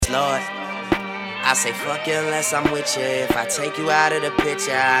Lord. I say fuck you unless I'm with you. If I take you out of the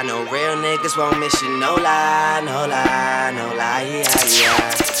picture, I know real niggas won't miss you. No lie, no lie, no lie, yeah, yeah.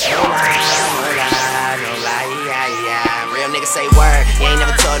 No lie, no lie, no lie, yeah, yeah. Real niggas say word, you ain't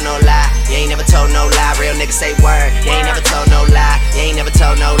never told no lie. You ain't never told no lie. Real niggas say word, you ain't never told no lie. You ain't never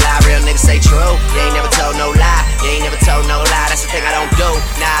told no lie. Real niggas say true, you ain't never told no lie. You ain't never told no lie. That's the thing I don't do.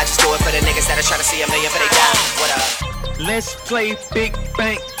 Nah, I just do it for the niggas that are trying to see a million for they die. What up? Let's play big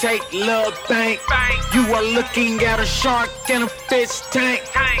bank, take love bank. You are looking at a shark and a fish tank.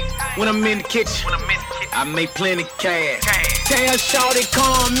 When I'm in the kitchen, I make plenty cash. Tell Shawty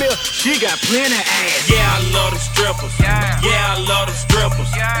come here, she got plenty ass. Yeah, I love them strippers. Yeah, I love them strippers.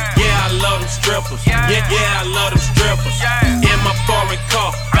 Yeah, I love them strippers. Yeah, I love them strippers. In my foreign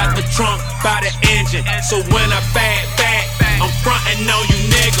car, got the trunk by the engine. So when I back, I'm frontin' on you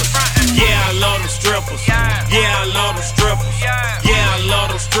niggas. Yeah, I love them strippers. Yeah, I love them strippers. Yeah, I love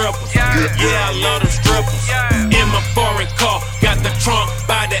them strippers. Yeah, I love them strippers. In my foreign car, got the trunk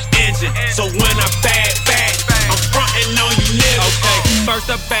by the engine. So when I back, I'm frontin' on you niggas. Okay, first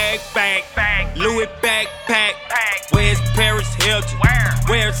I bag, Louis backpack. Where's Paris Hilton?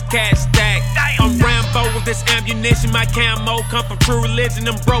 Where's Cat Stack? I'm Rambo with this ammunition. My camo come from True Religion.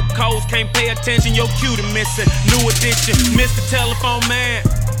 Them broke codes can't pay attention. Your cutie missing. New edition, Mr. Telephone Man.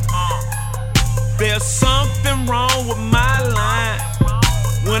 There's something wrong with my line.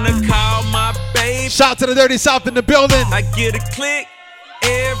 When I call my baby, shout to the Dirty South in the building. I get a click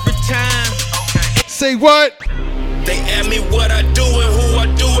every time. Say what? They ask me what I do and who I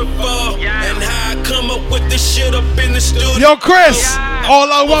do it for, and how I come up with this shit up in the studio. Yo, Chris,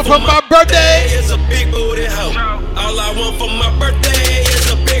 all I want for my birthday is a big booty hoe. All I want for my birthday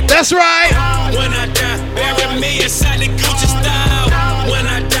is a big. That's right. When I die, bury me inside the Gucci style. When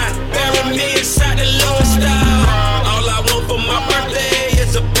I die, bury me inside the Louis style. All I want for my birthday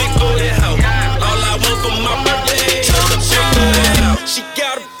is a big booty hoe. All I want for my birthday is a big booty hoe. She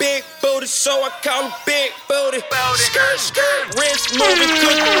got a big booty, so I call her big booty. Skirt, wrist moving,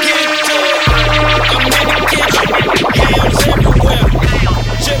 couldn't get to it. I'm in the kitchen, hands everywhere.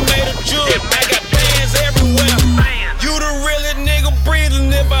 Just made a jewel, I got bands everywhere. You the realest nigga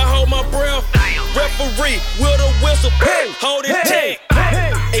breathing if I hold my breath. Referee with a whistle, hold it tight.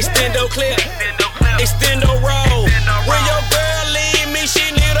 Extendo clear, extendo roll. When your girl leave me, she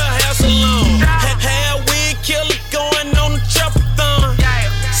need a hair salon. Hair wig killer going on the chopper thumb.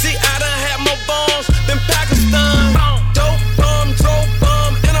 See, I done had more bombs than Pakistan. Dope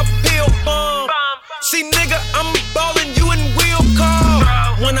bomb, and a pill bomb. See, nigga, I'm ballin', you in wheel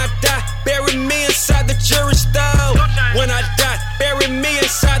car. When I die, bury me inside the jury style. When I die, bury me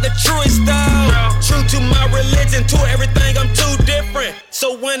inside the true style. True to my religion, to everything, I'm too different.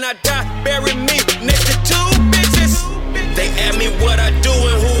 So when I die, bury me next to two bitches. They ask me what I do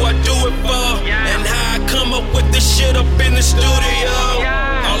and who I do it for, and how I come up with this shit up in the studio.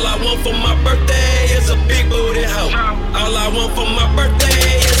 All I want for my birthday is a big booty hoe. All I want for my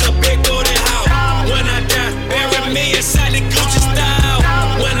birthday is a big booty hoe. When I die, bury me inside the Gucci style.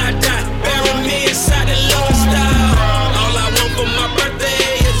 When I die, bury me inside the Louis style. All I want for my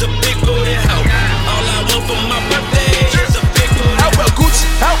birthday is a big booty hoe. All I want for my birthday is a big booty hoe. How about Gucci?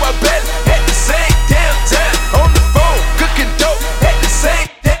 How about Bella? At the same damn time. On the phone, cooking dope. At the same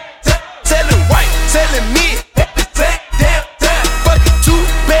damn time. Telling white, telling me. At the same damn time. Fucking two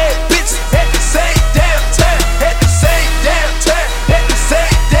bad bitches. At the same damn time. At the same damn time. At the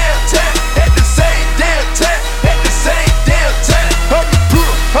same damn time. At the same damn time. At the same damn time. I'm the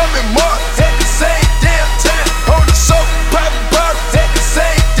Pluto, I'm in Mars. At the same damn time. On the soap, private bottles. At the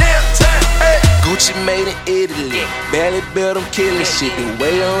same damn time. Hey. Gucci made in Italy, barely built them killing shit. The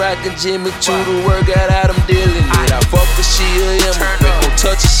way I'm rockin' Jimmy Choo, the work got out, I'm dealing it. I fuck her, she a immigrant, don't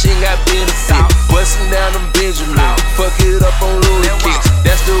touch her, she ain't got benefit. Bustin' down them Benjamin, fuck it up on Louis kicks.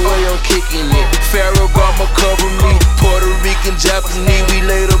 That's the way I'm kicking it. Pharaoh Obama cover me, Puerto Rican, Japanese. We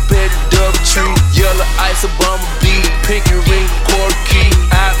laid up at the double tree. Yellow ice, Obama beat, pinky ring, quarter key.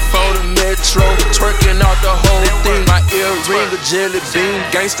 iPhone and Metro, twerking out the whole thing. My earring a jelly bean,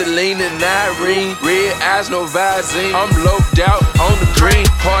 gangsta lean and Irene. Red eyes, no Visine. I'm loped out on the green.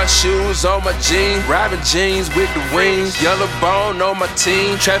 Hard shoes on my jeans, robbing jeans with the wings. Yellow bone on my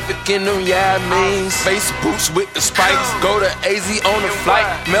team, trafficking them means. Face boots with the spikes, go to AZ on the flight.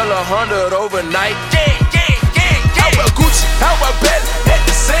 Mail 100 overnight. How about Gucci? How about Bella? At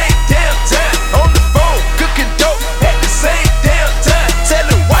the same damn time. On the phone, cooking dope. At the same damn time.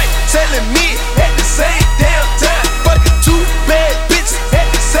 Telling white, telling me. At the same damn time. Fucking two bad bitches. At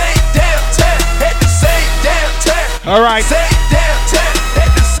the same damn time. At the same damn time. All right. Same damn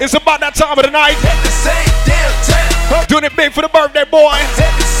time. It's about that time of the night. At the same damn time. Doing it big for the birthday boy. At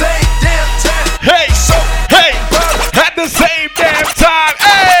the same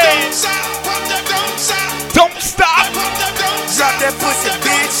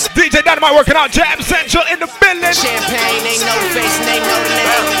Dynamite working out. Jam Central in the building. Champagne, ain't no face, and ain't no name.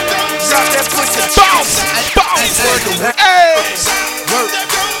 Drop that pussy. Bounce, bounce. Hey.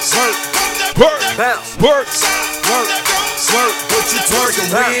 Work, Bounce. work. What you twerking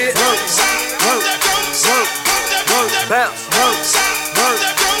with? Bounce.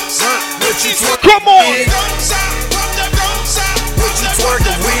 What you twerking? Come on. What you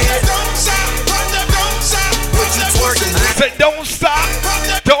twerking with? What you twerking with? Say don't stop,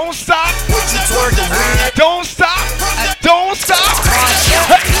 don't stop, What you twerking with? don't stop, don't stop.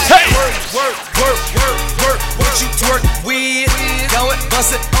 Hey, Work. What you twerk with? Go it,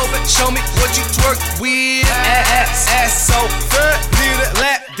 bust it open. Show me what you twerk with. Ass so good, need a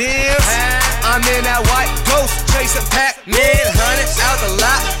lap dance. I'm in that white ghost chasing Pac-Man, 100 out the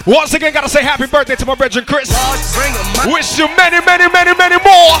lot. once again, gotta say happy birthday to my brethren Chris. Large ring of my Wish you many, many, many, many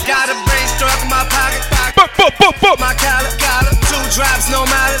more. got a brain struck in my pocket. Boop. My collar, 2 drops, no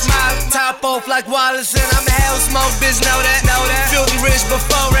mileage. Top off like Wallace, and I'm a hell smoke, bitch, know that. Filthy rich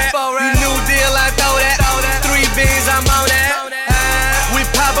before rap. You new deal, I throw that. 3 beans, I'm on that. We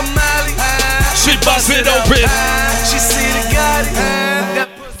pop a molly. She bust it open. She see the God.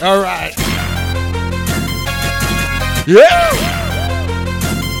 All right. Yeah.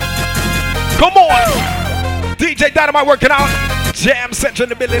 Come on. DJ Dynamite working out. Jam Central in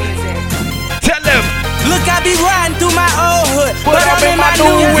the building. Tell them. Look, I be riding through my old hood, but I'm in my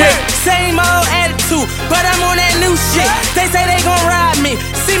new whip. Same old attitude, but I'm on that new shit. They say they gon' ride me,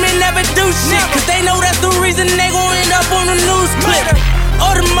 see me never do shit, cause they know that's the reason they gon' end up on the news clip.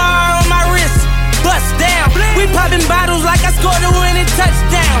 Audemars on my wrist, bust down. We popping bottles like I scored a winning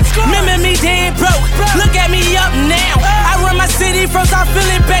touchdown. Remember me dead broke, look at me up now. I run my city from South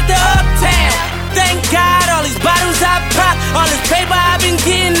Philly back to Uptown. Thank God, all these bottles I pop, all this paper I've been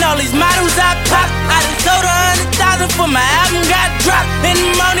getting, all these models I pop. I done sold 100,000 for my album got dropped. And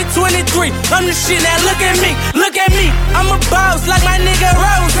I'm only 23, I'm the shit, now look at me. I'm a boss like my nigga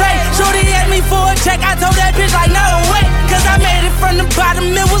Rose. Shorty asked me for a check, I told that bitch like no way. Cause I made it from the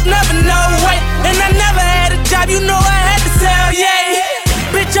bottom, it was never no way. And I never had a job, you know I had to sell, yeah.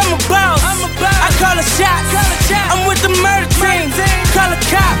 Bitch, I'm a boss, I call a shot. I'm with the murder team, call a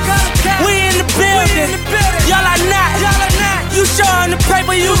cop. We in the building, y'all are not. You showing the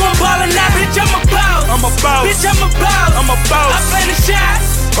paper, you gon' ball or not. Bitch, I'm a boss, bitch, I'm a boss. I play the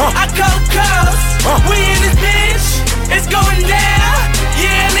shots, I call calls. We in this bitch, it's going down.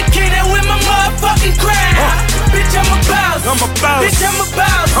 Yeah, in the kingdom with my motherfucking crown. Bitch, I'm a boss, bitch, I'm a boss. Bitch,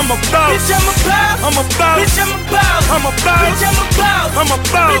 I'm a boss, bitch, I'm a boss. Bitch, I'm a boss, bitch,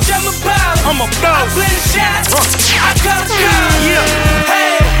 I'm a boss. I play the shots, I call calls.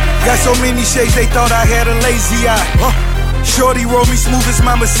 Hey. Got so many shades, they thought I had a lazy eye. Shorty roll me smooth as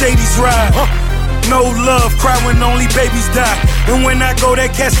my Mercedes ride. No love, cry when only babies die. And when I go,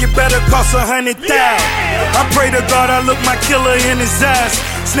 that casket better cost 100,000. I pray to God I look my killer in his eyes.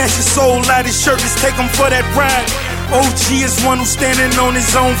 Snatch his soul out his shirt, just take him for that ride. OG is one who's standing on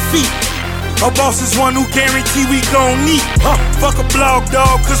his own feet. A boss is one who guarantee we gon' meet. Fuck a blog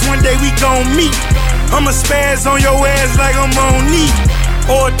dog, cause one day we gon' meet. I'ma spaz on your ass like I'm on knee.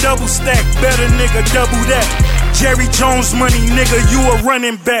 Or a double stack, better nigga, double that. Jerry Jones money, nigga, you a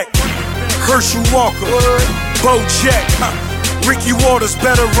running back. Herschel Walker, Bo Jack, Ricky Waters,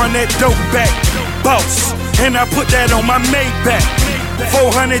 better run that dope back. Boss, and I put that on my Maybach.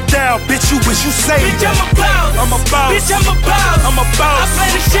 400 down, bitch, you wish you saved bitch, that. I'm a boss, bitch, I'm a boss. I play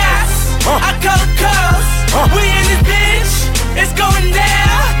the shots, I call the calls. We in this bitch, it's going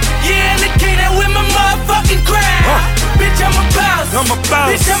down. Yeah, in the kingdom with my motherfucking crown. Bitch, I'm a boss, bitch, I'm a boss.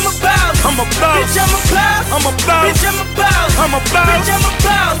 Bitch, I'm a boss, bitch, I'm a boss. Bitch, I'm a boss, bitch, I'm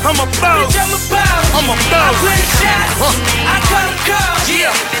a boss. I play the shots, I call the calls.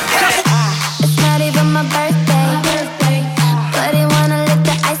 It's not even my birthday, but he wanna lick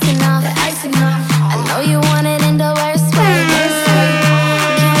the icing off. I know you want it in the worst way.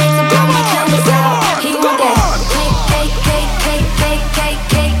 Can't wait to blow my candles out. He want that cake.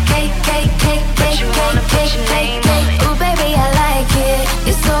 Ooh, baby, I like it.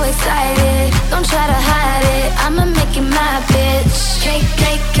 You're so excited. Don't try to hide it. I'ma make you my bitch.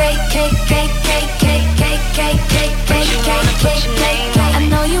 Cake. I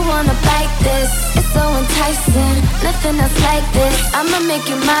know you wanna bite this. It's so enticing. Nothing else like this. I'ma make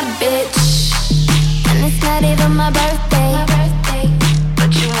you my bitch. And it's not even my birthday,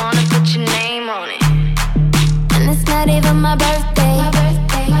 but you wanna put your name on it. And it's not even my birthday,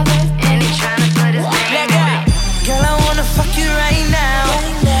 and he's tryna put his name on it. Girl, I wanna fuck you right now.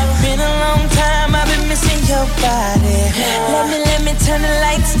 Been a long time, I've been missing your body. Let me turn the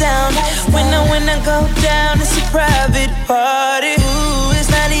lights down. When I go down, it's a private party. Ooh, it's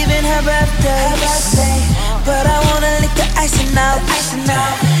not even her birthday. birthday. But I wanna lick the icing out.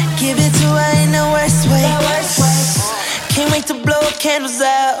 Give it to her in the worst way. Can't wait to blow candles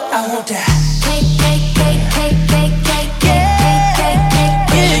out. I want that. Cake.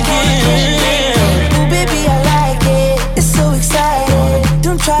 Ooh, baby, I like it. It's so exciting.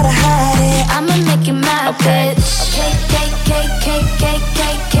 Don't try to hide it. I'ma make you my bitch. Cake.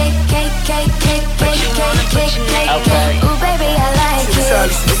 Ooh, baby, I like it.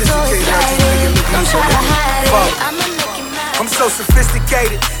 It's so exciting. Don't try to hide it. I'ma make you my I'm so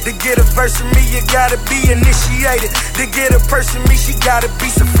sophisticated. To get a verse from me, you gotta be initiated. To get a purse from me, she gotta be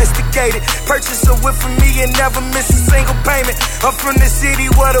sophisticated. Purchase a whip from me and never miss a single payment. I'm from the city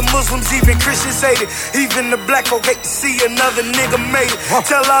where the Muslims, even Christians hate it. Even the black folk hate to see another nigga made it.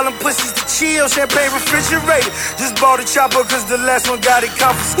 Tell all them pussies to chill, champagne refrigerated. Just bought a chopper cause the last one got it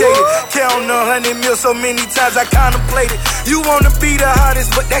confiscated. Counting 100 mil so many times I contemplated. You wanna be the hottest,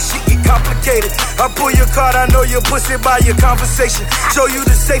 but that shit get complicated. I pull your card, I know your pussy by your conversation. Show you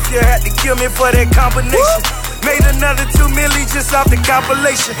the safe, you had to kill me for that combination. Made another 2 million just off the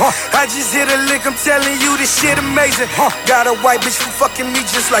compilation. I just hit a lick, I'm telling you this shit amazing. Got a white bitch for fucking me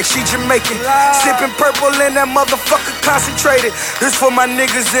just like she Jamaican. Sipping purple and that motherfucker concentrated. This for my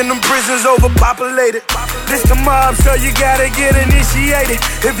niggas in them prisons overpopulated. This the mob, so you gotta get initiated.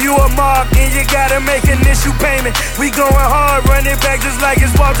 If you a mob, then you gotta make initial payment. We going hard, running back just like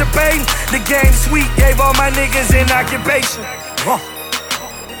it's Walter Payton. The game sweet, gave all my niggas an occupation.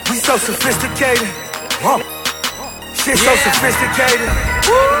 We so sophisticated. Shit so sophisticated.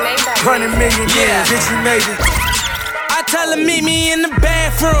 100 million years, bitch, you made it. I tell her meet me in the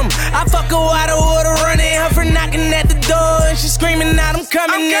bathroom. I fuck her out of order, running her for knocking at the door. And she screaming out, I'm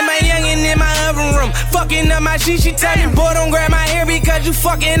coming in my youngin' in my oven room. Fucking up my shit, she tell me, boy, don't grab my hair because you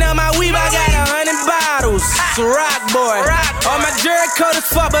fucking up my weave. I got 100 bottles, it's a rock boy. All my jewelry coat is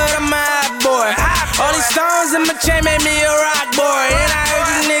fuck, but I'm a hot boy. All these stones in my chain made me a rock boy. And I heard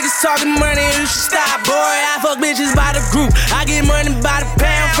you niggas talking money, you should stop, boy. I fuck bitches by the group, I get money by the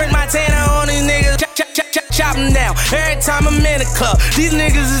pound. Print my tanner on these niggas, chop them down. Every time I'm in the club, these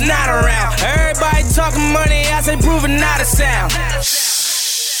niggas is not around. Everybody talking money, I say prove it not a sound.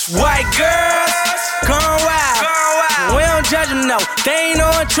 White girls, gone wild. We don't judge them, no, they ain't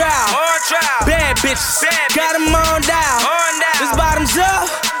on trial. Bad bitches, got them on down. This bottom's up,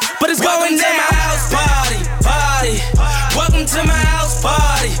 but it's going down. Welcome to my house party. Welcome to my house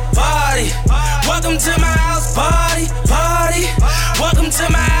party. Welcome to my house party. Welcome to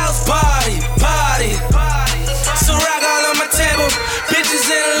my house party. So rock all on my table, bitches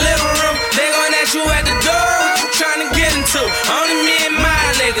in the living room. They gon' ask you at the door what you tryna get into. Only me and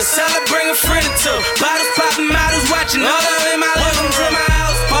my niggas, celebrate a friend or two. Bottles popping, models watching, all of in my living room. Welcome to my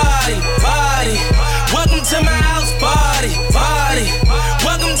house party. Welcome to my house party.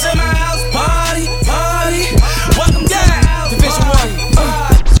 Welcome to my house party. Welcome to my house Division party.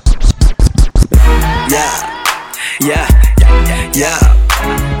 Yeah.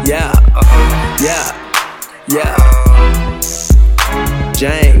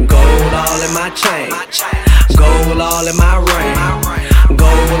 Jane, gold all in my chain, gold all in my ring,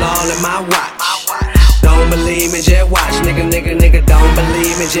 gold all in my watch. Don't believe me, just watch, nigga, don't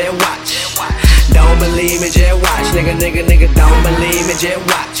believe me, just watch. Don't believe me, just watch, nigga, don't believe me, just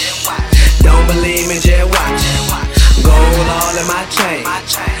watch. Don't believe me, just watch. Gold all in my chain,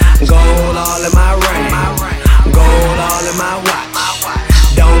 gold all in my ring, gold all in my watch.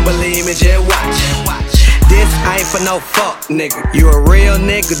 Don't believe me, just watch. This ain't for no fuck, nigga. You a real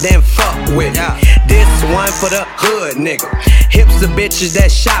nigga, then fuck with me. This one for the hood, nigga. Hips of bitches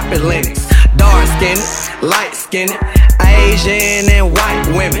that shop at Lennox. Dark skinned, light skinned, Asian and white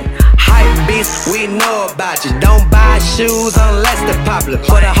women. Hype beasts, we know about you. Don't buy shoes unless they're popular.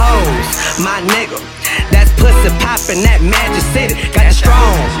 For the hoes, my nigga. That's pussy poppin', that Magic City. Got you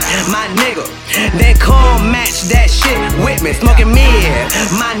strong, my nigga. Then come match that shit with me. Smoking mid,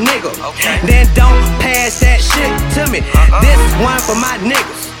 my nigga. Then don't pass that shit to me. This one for my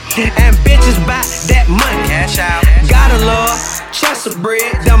niggas. And bitches buy that money. Cash out. Gotta love Chester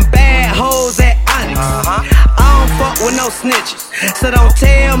bread. Them bad hoes at Onyx. I don't fuck with no snitches, so don't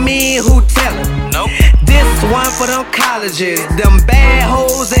tell me who tellin'. Nope. This one for them colleges. Them bad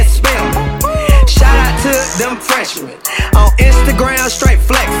hoes at Spelman. Shout out to them freshmen on Instagram, straight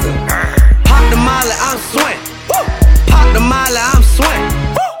flexin'. Pop the molly, I'm swing. Pop the molly, I'm swing.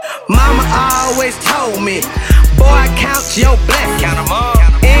 Mama always told me, boy, count your blessings. Count 'em up.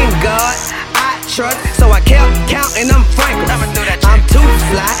 In God, I trust, so I kept counting them Franklin's. I'm too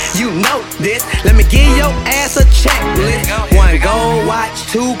fly, you know this. Let me give your ass a checklist. 1 gold watch,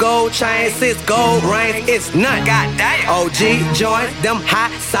 2 gold gold chain, 6 gold rings, it's none. Goddamn. OG joints, them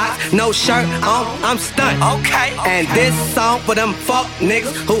hot socks, no shirt on, I'm stunned. Okay. And this song for them fuck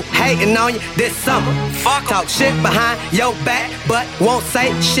niggas who hating on you this summer. Fuck talk shit behind your back, but won't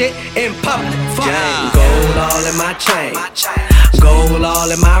say shit in public. Fuck. Yeah. Gold all in my chain, gold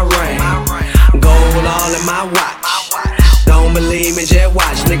all in my ring, gold all in my watch. Don't believe me, just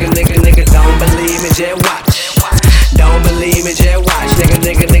watch. Nigga, don't believe me, just watch. Don't believe me, just watch.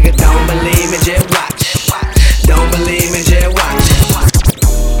 Nigga, don't believe me, just watch. Don't believe me, just watch.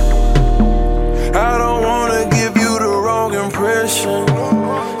 I don't wanna give you the wrong impression.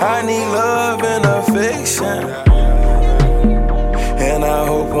 I need love and affection. And I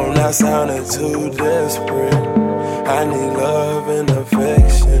hope I'm not sounding too desperate. I need love and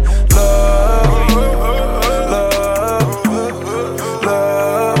affection. Love, love,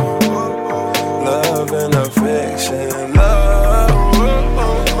 love, love and affection. Love,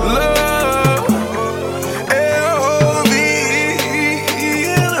 love, L-O-V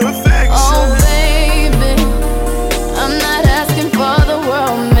and affection. Oh baby, I'm not asking for the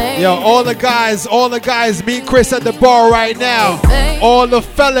world, man. Yo, all the guys, meet Chris at the bar right now. All the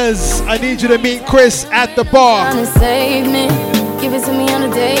fellas, I need you to meet Chris at the bar. Trying to save me, give it to me on a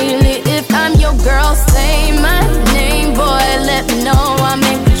daily. If I'm your girl, say my name, boy. Let me know I'm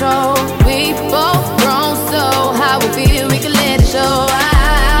in control. We both grown, so how we feel, we can let it show.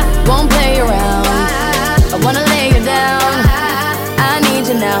 I won't play around. I wanna lay you down. I need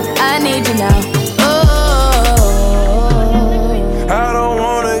you now. I need you now. I don't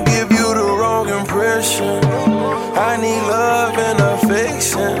wanna give you the wrong impression. I need love and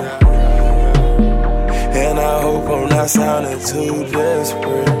affection. And I hope I'm not sounding too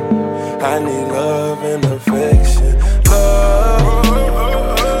desperate. I need love and affection. Love,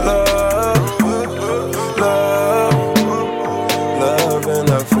 love, love, love and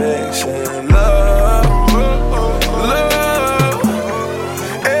affection. Love, love,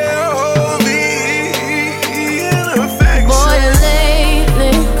 L-O-V and affection. Boy,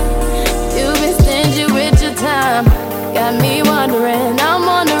 lately, you've been stingy with your time. Got me wondering, I'm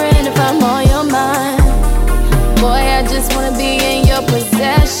wondering if I'm on your mind. Boy, I just wanna be in your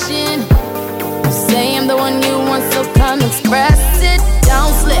possession. You say I'm the one you want, so come express it.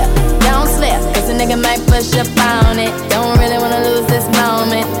 Don't slip, cause a nigga might push up on it. Don't really wanna lose this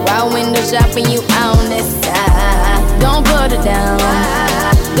moment while window shopping you on this side. Don't put it down,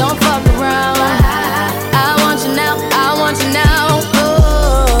 don't fuck around. I want you now, I want you now.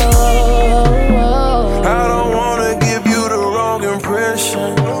 I don't wanna give you the wrong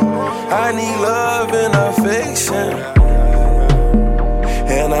impression. I need love and affection.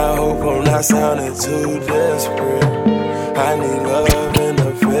 And I hope I'm not sounding too desperate. I need love and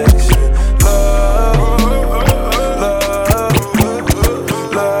affection. Love, love,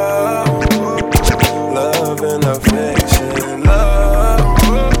 love, love and affection. Love,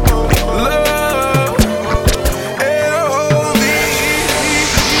 love, L-O-V.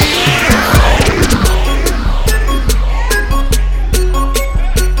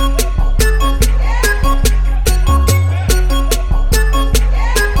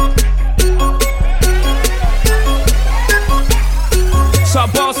 So I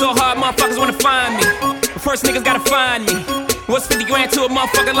ball so hard, motherfuckers wanna find me. But first niggas gotta find me. What's 50 grand to a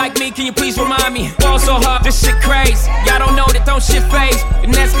motherfucker like me? Can you please remind me? Ball so hard, this shit crazy. Y'all don't know that don't shit phase. The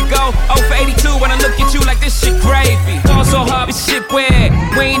next could go 0 for 82 when I look at you like this shit gravy. Ball so hard, this shit weird.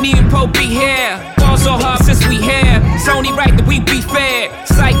 We ain't even po be here. Ball so hard since we here. It's only right that we be fair.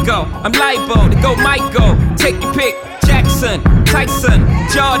 Psycho, I'm libo to go Michael. Take your pick. Jackson, Tyson,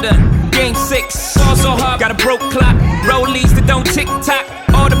 Jordan. Game 6, ball so hard, got a broke clock. Rollies that don't tick tock.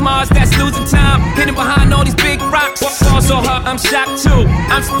 All the Mars that's losing time, hidden behind all these big rocks. Ball so hard, I'm shocked too.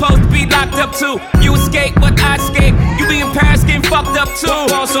 I'm supposed to be locked up too. You escape, but I escape. You be in Paris getting fucked up too.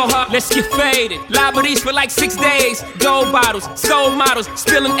 Ball so hard, let's get faded. Liberties for like 6 days. Gold bottles, soul models,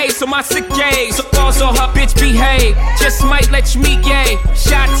 spilling ace on my sick days. So ball so hard, bitch behave. Just might let you meet gay.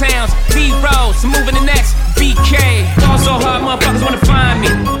 Shot towns, B-rolls, moving the next BK. Ball so hard, motherfuckers wanna find me.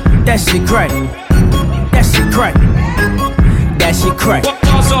 That shit crack. That shit crack. That shit crack.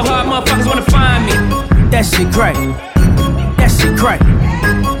 Ball so hard, motherfuckers wanna find me. That shit crack. That shit crack.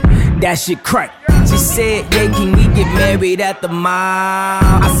 That shit crack. She said, yeah, can we get married at the mall?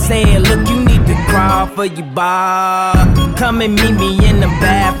 I said, look, you need to crawl for your bar. Come and meet me in the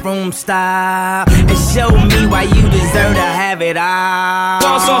bathroom style and show me why you deserve to have it all.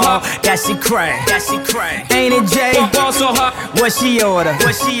 Ball so hard. That shit crack. That shit crack. Ain't it, Jay? Ball so hard. What she order?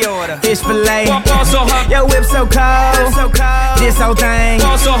 What she order? Fish fillet. Ball so hard. Your whip so cold. So cold. This whole thing.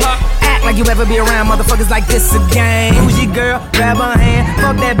 Ball so hot. Act like you ever be around motherfuckers like this again. Who's your girl? Grab her hand.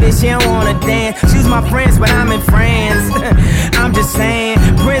 Fuck that bitch, she don't wanna dance. She's my friends, but I'm in France. I'm just saying,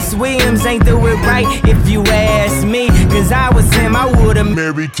 Prince Williams ain't do it right if you ask me. Cause I was him, I would've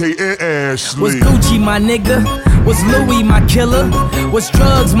married Kate and Ashley. Was Gucci my nigga? Was Louis my killer? Was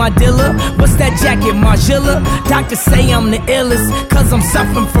drugs my dealer? What's that jacket, Margiela? Doctors say I'm the illest, cause I'm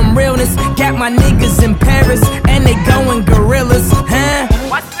suffering from realness. Got my niggas in Paris, and they going gorillas, huh?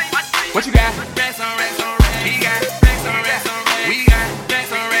 What you got?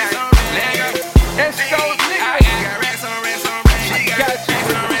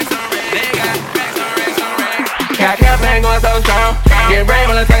 Got campaign going so strong. Getting brain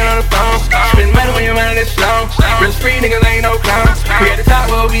while I'm talking on the phone. Spend money when your mind is slow. Real street niggas ain't no clowns. We at the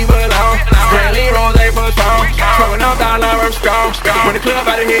top where we belong. Bradley Rose ain't for strong. Throwing up all our strong. When the club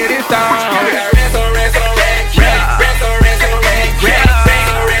out of here this time. We got rest on rest on rest. Rest on rest on rest. Rest on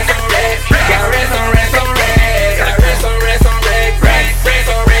rest on rest. Got rest on rest on rest. Got rest on rest on rest. Rest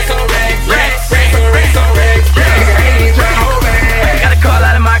on rest on rest. Rest on rest on rest. Nigga ain't even trying to hold back. Got a call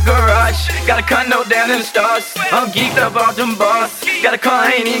out of my garage. Got a condo down in the stars. I'm geeked up off them bars. Got a car,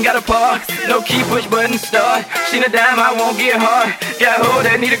 ain't even got a park. No key, push button, start. She a dime, I won't get hard. Got a hoe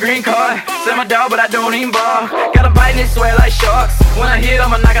that need a green card. Sell my dog, but I don't even bar. Got a bite and it sweat like sharks. When I hit,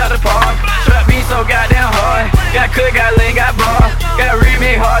 I'ma knock out the park. Trap me so goddamn hard. Got cook, got lean, got bar. Got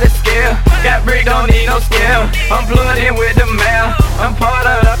remake hard to scale. Got brick, don't need no scale. I'm plugged in with the mail. I'm part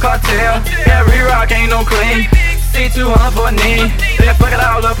of the cartel. Got re-rock, ain't no clean. C200 for a knee. Then fuck it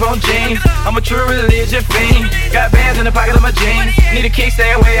all up on jeans. I'm a true religion fiend. Got bands in the pocket of my jeans. Need a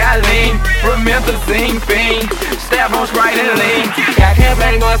kickstand way I lean. Promethazine fiend. Staff on Sprite and lean. Got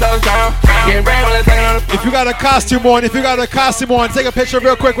campaign going so strong. Getting brain while I'm talking on the If you got a costume on, take a picture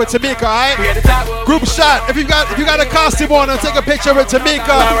real quick with Tamika, alright? Group shot. If you got a costume on, take a picture with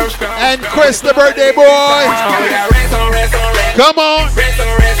Tamika and Chris, the birthday boy. Come on. Got rest on rest on rest.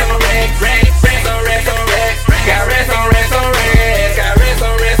 Got rest on rest on rest.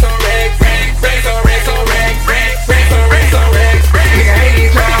 Rest on rest on rest. Rest on rest on rest. Nigga ain't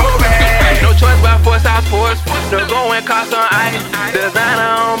even tryna hold back. No choice but force out force. The going cost on ice.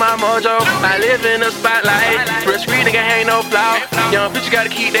 Designer on my mojo. I live in the spotlight. Real street nigga ain't no flaw. Young bitch gotta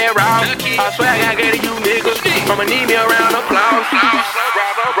keep that raw. I swear I gotta get to you niggas. I'ma need me a round of applause.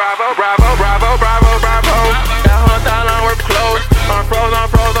 Bravo, bravo, bravo, bravo, bravo, bravo. That $100 worth clothes. I'm froze on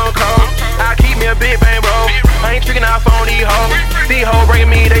cold. I keep me a big bang bro. I ain't tricking off on these hoes. These hoes bringing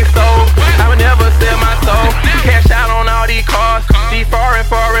me they soul. I would never sell my soul. Cash out on all these cars. These foreign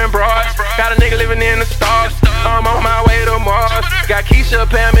broads. Got a nigga living in the stars. I'm on my way to Mars. Got Keisha,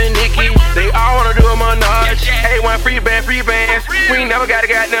 Pam, and Nikki. They all wanna do a menage. A1 free bands. We ain't never got a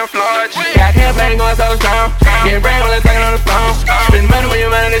goddamn flaws. Got campaign going so strong. Getting brain while I'm talking on the phone. Spend money when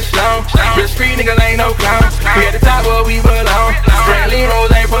your mind is slow. Real street niggas ain't no clowns. We at the top where we belong. Bradley Rose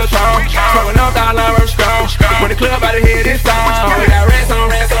ain't for strong. Throwing up all our strong. When the club out of here this time. We got rest on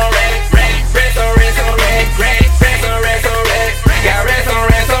rest on rest. Rest on rest on rest. Rest on rest on rest. Got rest on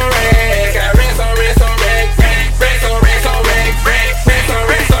rest on rest. Got rest on rest on rest. Rest on rest on rest. Rest on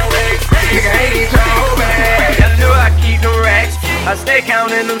rest on rest. Nigga ain't even tryna hold back. Gotta do I keep the racks. I stay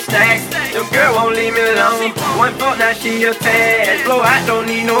counting them stacks. Them girl won't leave me alone. One foot now she attached. Blow hot, don't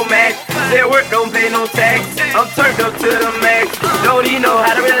need no match. Their work don't pay no tax. I'm turned up to the max. Don't even know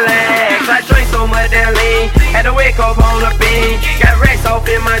how to relax. I drink so much that lean. Had to wake up on the bean. Got racks off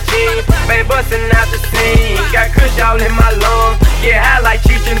in my jeans. Been busting out the scene. Got kush all in my lungs. Get high like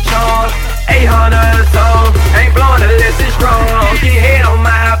Cheech and Chong. 800 a song. Ain't blowing unless it's strong. Get head on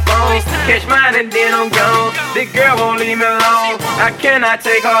my iPhone. Catch mine and then I'm gone. This girl won't leave me alone. I cannot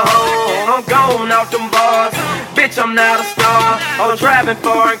take her home. I'm gone off them bars. Bitch, I'm not a star. I'm driving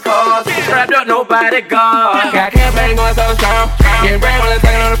foreign cars. Strapped up, nobody guard. Got campaign going so strong. Getting brain while I'm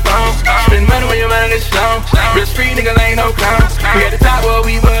talking on the phone. Spend money when your mind is slow. Real street niggas ain't no clowns. We at the top where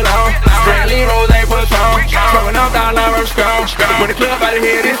we belong. Bradley Rose ain't for strong. Throwing up all our strong. When the club out of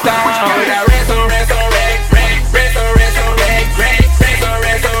here this time. We got rest on rest on rest. Rest on rest on rest. Rest on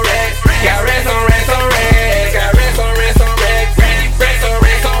rest on rest. Got rest on rest on rest. Got rest on rest on rest. Rest on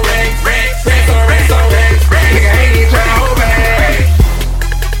rest on rest. Rest on rest on rest. Nigga ain't even tryna hold back.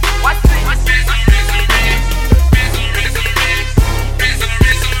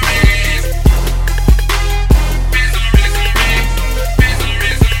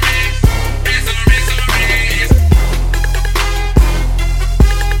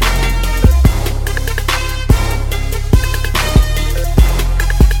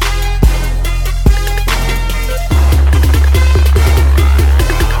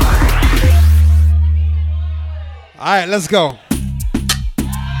 All right, let's go.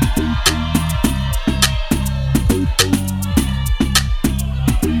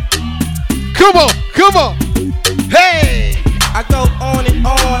 Come on, come on. Hey! I go on and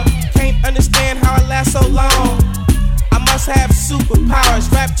on. Can't understand how I last so long. I must have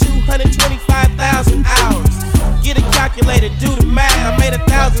superpowers. Rap 225,000 hours. Get a calculator, do the math. I made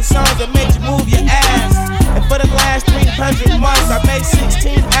 1,000 songs that made you move your ass. And for the last 300 months, I made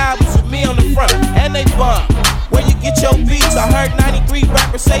 16 albums with me on the front. And they bump. Where you get your beats? I heard 93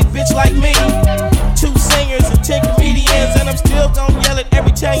 rappers say bitch like me. 2 singers and 10 comedians. And I'm still gon' yell it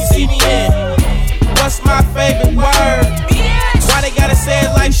every time you see me in. What's my favorite word? Why they gotta say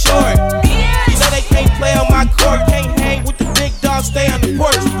it like short? You know they can't play on my court. Can't hang with the big dogs, stay on the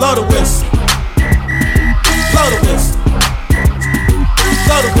porch. Blow the whistle. Blow the whistle.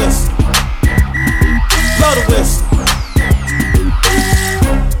 Blow the whistle. Blow the whistle.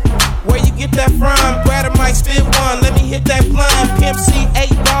 Where you get that from? Grab a mic, spit one. Let me hit that blunt. Pimp C, 8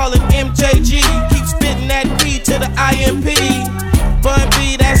 Ball, and MJG. Keep spitting that B to the IMP. Bun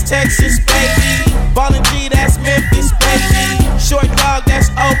B, that's Texas, baby. Ballin' G, that's Memphis, baby. Short dog,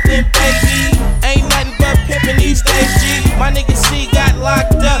 that's Oakland, baby. Ain't nothing but pimpin' these days, G. My nigga C got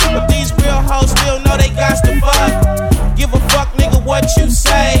locked up, but these real hoes still know they got to fuck. Give a fuck, nigga, what you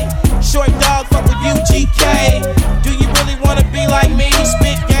say. Short dog, fuck with UGK. Do you really wanna be like me?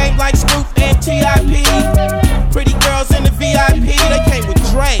 Spit game like Snoop and T.I.P. Pretty girls in the VIP, they came with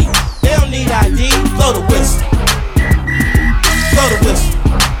Dre. They don't need ID. Blow the whistle. Blow the whistle.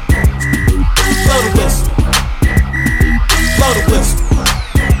 Blow the whistle. Blow the whistle.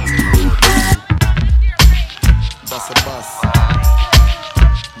 Bust a bus.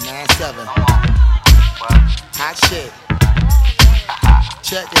 9-7. Hot shit.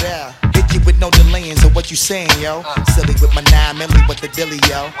 Check it out. Hit you with no delaying, so what you saying, yo? Silly with my 9 milli with the dilly,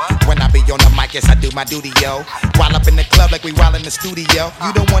 yo. When I be on the mic, yes, I do my duty, yo. While up in the club like we while in the studio.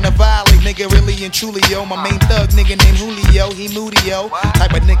 You don't wanna violate, nigga, really and truly, yo. My main thug, nigga named Julio, he moody, yo.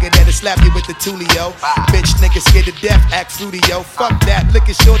 Type of nigga that'll slap you with the tulio. Bitch, nigga scared to death, act fruity, yo. Fuck that, look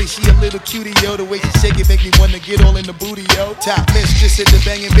at shorty, she a little cutie, yo. The way she shake it make me wanna get all in the booty, yo. Top mistress in the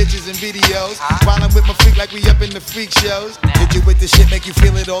banging bitches and videos. While I'm with my freak like we up in the freak shows. Hit you with the shit, make you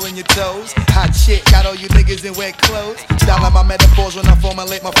feel it all in your toes. Hot shit, got all you niggas in wet clothes. Style my metaphors when I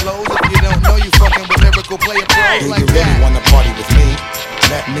formulate my flows. If you don't know, you fucking with lyrical player pros like that. Do you really wanna party with me?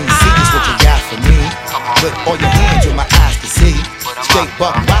 Let me see just what you got for me. Put all your hands with my eyes to see. Straight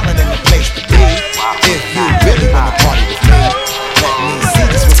buck wildin' in the place to be. If you really wanna party with me, let me see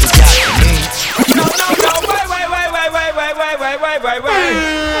just what you got for me. No, wait.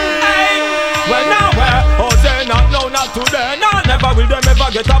 Well, now where? Oh, say not today. No, never will them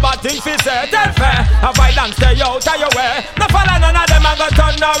ever get a bad thing fi say. Tell fair, avoid and stay out of your way. No follow none of them and go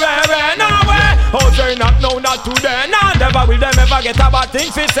turn nowhere. No way. Oh, say not today. No, never will them ever get a bad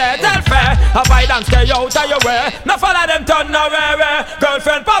thing fi say. Tell fair, avoid and stay out of your way. No follow them turn nowhere.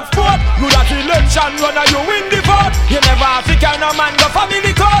 Girlfriend pop sport, good at election, run and you win the vote. You never have to carry no man go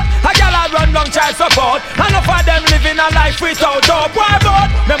family court. A girl a run down child support. Enough of them living a life without hope. Why about?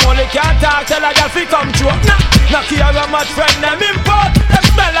 Them only can't talk, tell a girl fi come true. Nah care how much friend them import. Them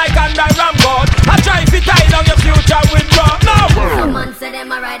smell like under ram god. I try fi tie down your future with rock. No. Some man say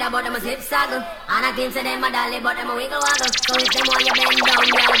them a ride about them a slip saggle. And I think say them a dolly but them a wiggle waggle. So if them want you bend down,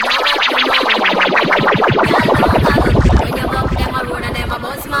 y'all don't let them know. Y'all don't goggle. When you buck them a road and them a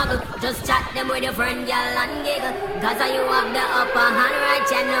bus muggle. Just chat them with your friend, y'all and giggle. Cause you have the upper hand right,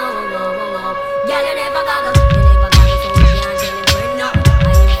 you know. Y'all you never goggle. You never goggle so you can't tell him we're nothing.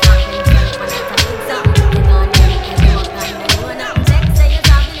 I ain't fucking self when I can look something. You can't tell him if you walk and they do nothing. Check say you're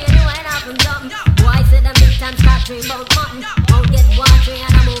talking here, you ain't off from something. Boy say them big time start dream about mutton. Won't get watery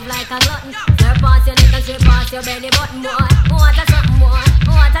and I move like a glutton. Strip past your neck and strip past your belly button, boy. What a something, boy.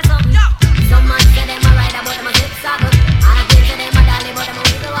 What a something. Some man say them a ride about them a slip saggle. And I think say them a dolly but them a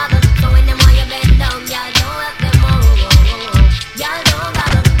wiggle waggle. So when them want you bend down, y'all don't help them more. Y'all don't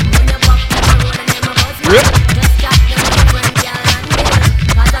goggle. When you buck them a road and them a bus muggle. Just chat them with your friend, y'all and giggle.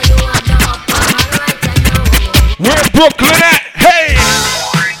 Cause you have the upper hand right, you know. Where Brooklyn at? Hey!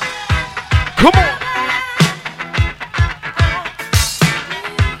 Come on!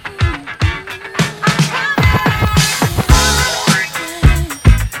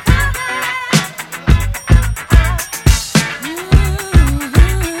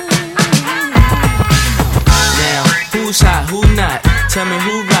 Now, who's hot, who not? Tell me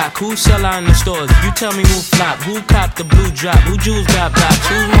who rock, who Who sell out in the stores? You tell me who flop. Who cop the blue drop? Who jewels got blocks?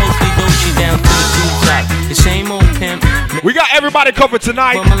 Who's mostly Dolce down to the blue drop? The same old pimp. We got everybody covered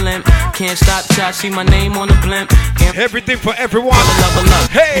tonight. Can't stop till I see my name on the blimp. Everything for everyone.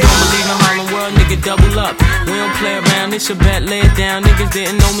 Hey! You don't believe in Harlem World, nigga, double up. We don't play around, it's a bet, lay it down. Niggas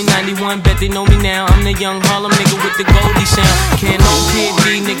didn't know me 91, bet they know me now. I'm the young Harlem nigga with the Goldie sound. Can't no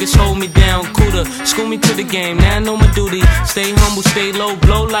PD, niggas hold me down. Cooler, school me to the game, now I know my duty. Stay humble, stay low,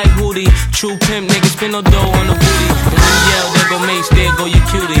 blow like Hootie. True pimp, niggas spin no dough on the booty. And when you yell, there go Mace, there go your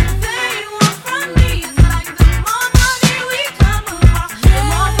cutie.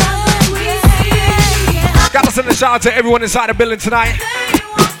 Gotta send a shout out to everyone inside the building tonight.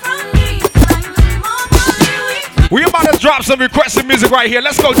 We about to drop some requested music right here.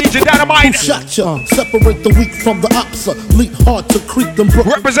 Let's go, DJ Dynamite. Shot ya, separate the weak from the opsa. Leap hard to creep them.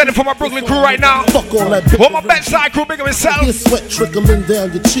 Representing for my Brooklyn crew right now. Fuck all that. For my bedside crew, big of himself. Your sweat trickling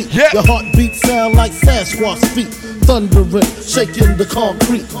down your cheek. Yeah. Your heartbeat sound like Sasquatch feet. Thundering, shaking the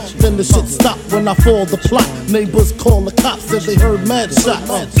concrete. Then the shit stopped when I fall the plot. Neighbors call the cops, said they heard mad shots.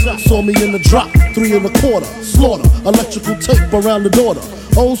 Saw me in the drop, 3 1/4. Slaughter, electrical tape around the daughter.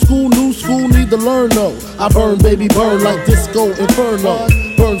 Old school, new school, need to learn though. I burn, baby, burn like disco inferno.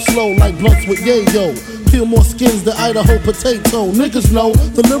 Burn slow like blunts with yayo. Peel more skins than Idaho potato. Niggas know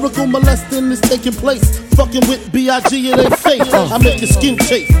the lyrical molesting is taking place. Fucking with B.I.G. it ain't safe. I make your skin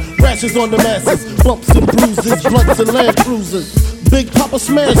chafe. Rashes on the masses. Bumps and bruises. Blunts and Land Cruisers. Big Papa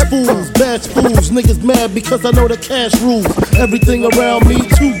smash fools, bash fools. Niggas mad because I know the cash rules. Everything around me,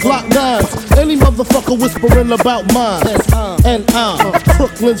 2 Glock 9s. Any motherfucker whispering about mine. And I'm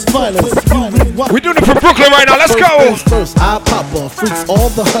Brooklyn's finest. We're doing it for Brooklyn right now, let's go. First, I Papa, freaks all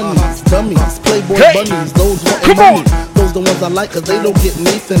the honeys, dummies, playboy bunnies, those want come money. on. Those the ones I like cause they don't get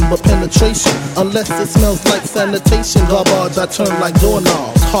nothing but penetration. Unless it smells like sanitation. Garbage, I turn like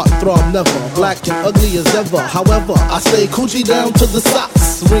doorknobs. Heart throb never, black and ugly as ever. However, I stay coochie down to the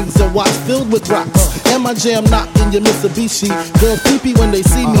socks. Rings and watch filled with rocks. And my jam knocked in your Mitsubishi. Girls creepy when they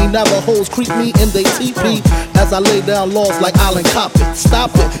see me. Now the hoes creep me and they TP. As I lay down laws like Island Coppet.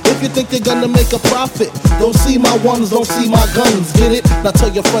 Stop it, if you think you're gonna make a profit. Don't see my ones, don't see my guns. Get it? Now tell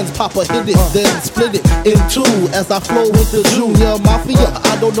your friends Papa hit it. Then split it in 2 as I flow with the Junior Mafia.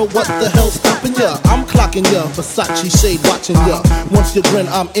 I don't know what the hell's stopping ya. I'm clocking ya, Versace shade watching ya. Once you grin,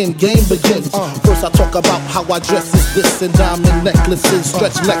 I'm in, game begins. First I talk about how I dress is this. And diamond necklaces,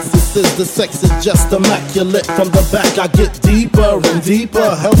 stretch Lexuses. The sex is just immaculate. From the back I get deeper and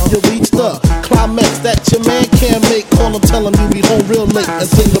deeper. Help you reach the climax that your man can't make. Call him, tell him you be home real late and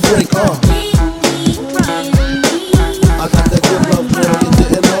sing the break. I got that good love, girl, you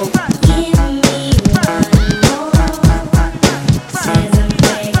didn't know.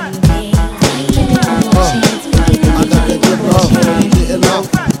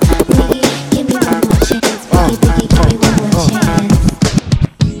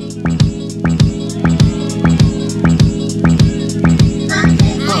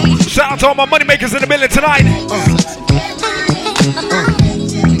 Shout out to all my money makers in the building tonight.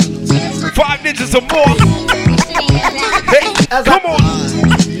 5 digits or more. Hey, come on.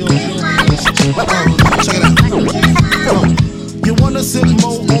 Check it out. You wanna sit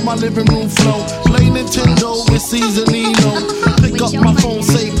more on my living room floor? Play Nintendo with Seasonino. Pick up my phone,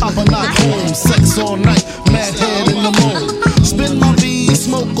 say Papa not home. Sex all night, mad head in the moon. Spin my V,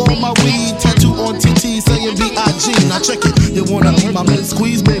 smoke all my weed. Tattoo on TT saying B.I.G. Now check it. You wanna be my mid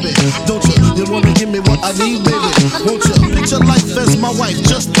squeeze, baby? Don't you? You wanna give me what I need, baby? Won't you? Picture life as my wife.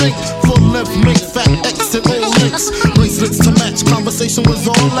 Just think, full left, make fat X and all links. Bracelets to match. Conversation was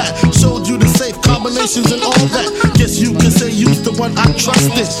all that. Showed you the safe combinations and all that. Guess you can say you's the one I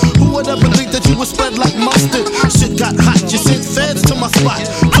trusted. Who would ever think that you would spread like mustard? Shit got hot. You sent feds to my spot.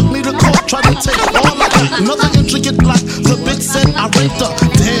 Took me to court, tried to take all I got. Another intricate plot. The bitch said I raped her.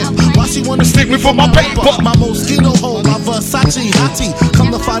 Damn, why she wanna stick me for my paper? My Moschino hole, my Versace hottie.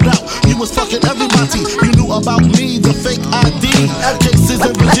 Come to find out, you was fucking everybody. You knew about me, the fake ID. Cases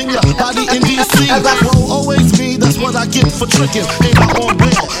in Virginia, body in DC. Won't always me, that's what I get for tricking. Ain't I on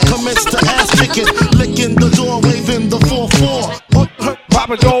bail? Commence to ass kicking, licking the door, waving the 4-4.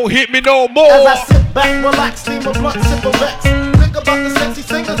 Papa, don't hit me no more. As I sit back, relax, steam a blunt, sip a Vex. Think about the sexy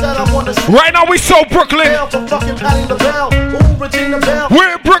singers that I wanna see. Right now we so Brooklyn. For fucking Patti LaBelle, ooh, Regina Belle.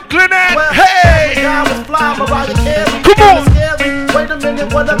 We're Brooklyn at, hey! Come on! Wait a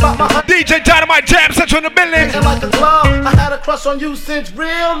minute, what about my DJ Dynamite Jam Central in the building. Like a glove, I had a crush on you since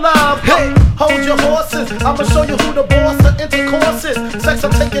real love. Hey, hold your horses, I'ma show you who the boss of intercourse is. Sex,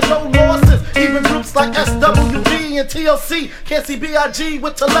 I'm taking no losses. Even groups like SWV and TLC, can't see B.I.G.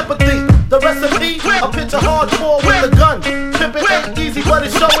 with telepathy. The recipe, a picture hardcore with a gun. Pimpin' ain't easy, but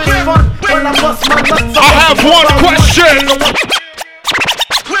it sure is fun. When I bust my nuts, I have one question.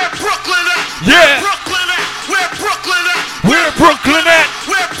 Where Brooklyn at? Yeah. Where Brooklyn at? Where Brooklyn at?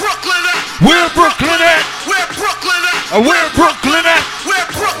 Where Brooklyn at? Where Brooklyn at? Where Brooklyn at? Where Brooklyn at? Where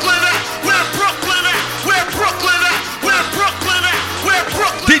Brooklyn at? Where Brooklyn at? Where Brooklyn at? Where Brooklyn at? Where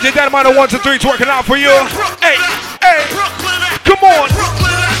Brooklyn? DJ Dynamite on 1 2 3 twerking out for you. Hey, hey, come on.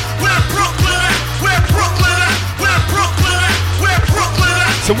 Brooklyn at? Where Brooklyn at? Where Brooklyn at? Where Brooklyn at? Where Brooklyn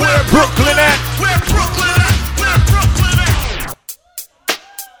at? So where Brooklyn at? Where Brooklyn at? Where Brooklyn at?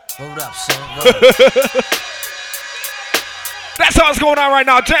 Hold up, son. That's how it's going on right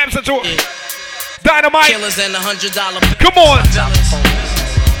now. Jam Central. Dynamite. Killers and $100. Come on.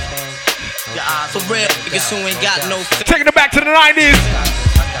 For real, niggas who ain't got no. Taking it back to the 90s.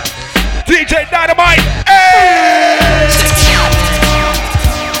 DJ Dynamite. Hey!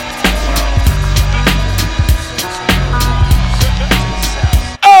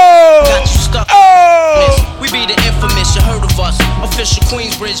 Got you stuck. Oh! We be the infamous, you heard of us. Official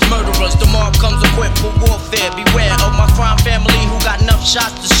Queensbridge murderers. The mob comes equipped for warfare. Beware of my crime family who got enough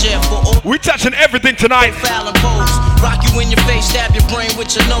shots to share for all. We touching everything tonight. Foul and pose. Rock you in your face, stab your brain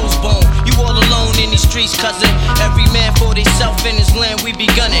with your nose bone. You all alone in these streets, cousin. Every man for theyself in his land, we be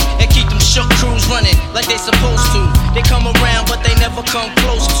gunning. And keep them shook crews running like they supposed to. They come around, but they never come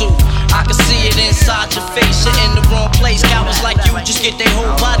close to. I can see it inside your face, you're in the wrong place. Cowards like you just get their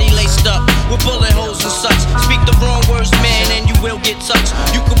whole body laced up with bullet holes and such. Speak the wrong words, man, and you will get touched.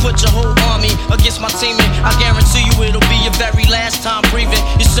 You can put your whole army against my team, and I guarantee you it'll be your very last time breathing.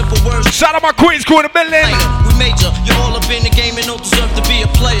 Your simple words. Shout out my Queens crew in the building. We major, you're all up in the game and don't deserve to be a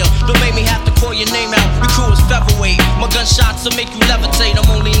player. Don't make me have to call your name out. Your crew is featherweight. My gunshots will make you levitate. I'm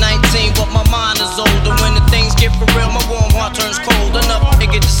only 19, but my mind is old. And when the things get for real, my warm heart turns cold. Another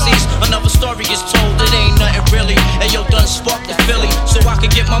nigga deceased, another story gets told. It ain't nothing really. And yo, done sparked the Philly, so I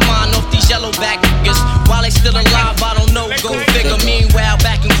can get my mind off these yellow back niggas. While they still alive, I don't know. Go figure. Meanwhile,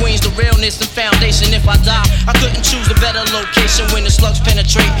 back in Queens, the realness and foundation. If I die, I couldn't choose a better location. When the slugs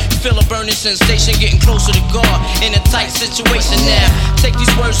penetrate, you feel a burning sensation, getting closer to God in a tight situation now. Take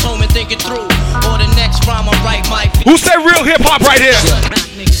these words home and think it through, or the next rhyme I write might be. Who said real hip hop right here?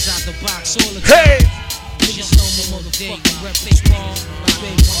 Hey!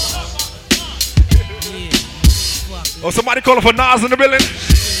 Oh, somebody calling for Nas in the building?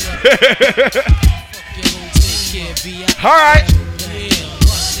 All right.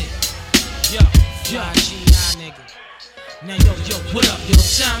 Now yo, what up, yo?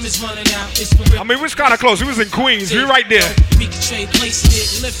 Time is running out. It's for real. I mean, we was kind of close. We was in Queens. We right there. We can trade places,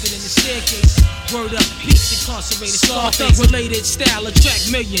 get lifted in the staircase. Word up, peace incarcerated, Scarface related style attract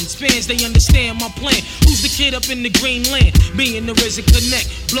millions. Fans, they understand my plan. Who's the kid up in the green land? Me and the RZA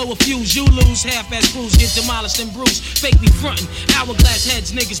connect. Blow a fuse, you lose. Half-ass crews get demolished and bruised. Fake be frontin'. Hourglass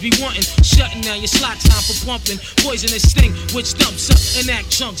heads, niggas be wantin'. Shutting down your slot time for pumping. Poisonous sting, which dumps up and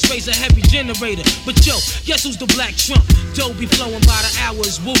act chunks. Raise a heavy generator. But yo, guess who's the black trump? Dough be flowing by the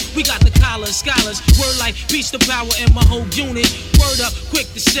hours. Woo, we got the collars, scholars. Word like peace to power in my whole unit. Word up,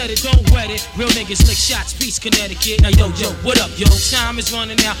 quick to set it, don't wet it. Real niggas lick shots, peace, Connecticut. Now yo, what up, yo? Time is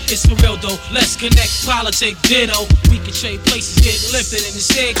running out, it's for real though. Let's connect, politic, ditto. We can trade places, get lifted in the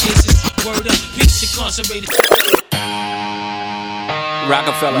staircases. Word up, peace, incarcerated.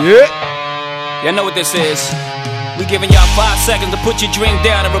 Rockefeller. Yeah. Y'all know what this is. We giving y'all 5 seconds to put your drink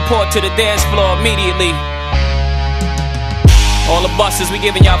down and report to the dance floor immediately. All the buses, we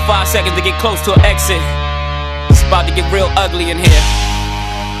giving y'all 5 seconds to get close to an exit. It's about to get real ugly in here.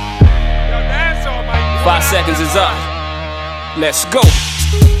 5 seconds is up. Let's go.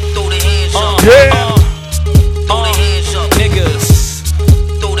 Throw the hands up. Yeah. Throw the hands up. Niggas.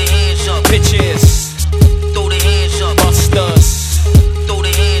 Throw the hands up. Bitches. Throw the hands up. Busters. Throw the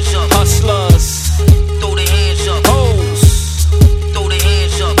hands up. Hustlers. Throw the hands up. Hoes. Throw the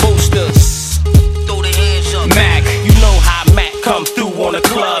hands up. Boosters. Throw the hands up. Mac, you know how Mac come through on a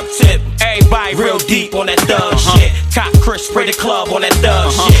club tip. Everybody real deep on that thug shit. Cop Chris spray the club on that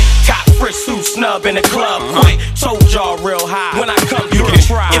thug shit. Cop Chris who snub in the club quick. Told y'all real high. When I come through,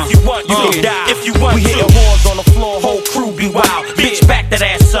 try. If you want, you can die. If you want, we hitting whores on the floor. Whole crew be wild. Bitch, back that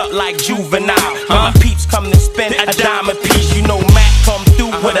ass up like Juvenile. When my peeps come to spend a dime a piece, you know Mac come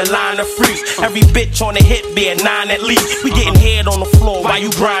through with a line of freaks. Every bitch on the hit be a 9 at least. We getting head on the floor while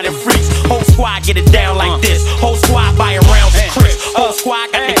you grinding freaks. Whole squad get it down like this. Whole squad buying rounds of Chris. Whole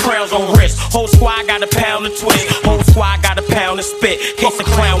squad got the crowns on wrist. Whole squad got a pound of twist. Whole squad got a pound of spit. Case a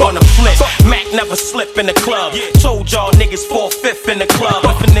clown wanna flip. Mac never never slip in the club. Told y'all niggas 4/5 in the club.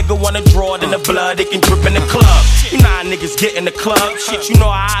 If a nigga wanna draw it in the blood, it can drip in the club. You know how niggas get in the club. Shit, you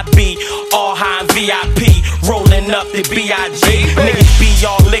know how I be. All high in VIP, rolling up the B.I.G. Niggas be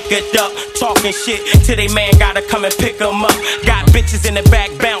all liquored up, talking shit till they man gotta come and pick them up. Got bitches in the back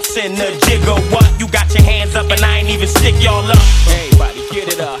bouncing the jigger. What? You got your hands up and I ain't even stick y'all up. Everybody get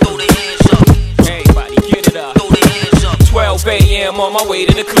it up. Throw their hands up. Everybody get it up. Throw their hands up. 12 a.m. on my way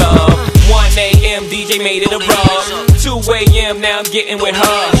to the club. 1 a.m. DJ made it a rub. 2 a.m. now I'm getting with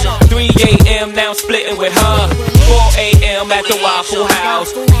her. 3 a.m. now I'm splitting with her. 4 a.m. at the Waffle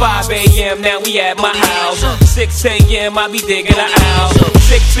House. 5 a.m. now we at my house. 6 a.m. I be digging her out.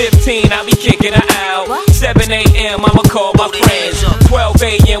 6:15 I be kicking her out. 7 a.m. I'ma call my friends. 12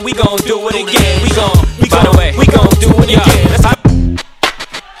 a.m. we gon' do it again. We gon' do it again. Let's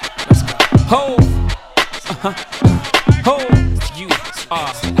go. Ho. Ho. You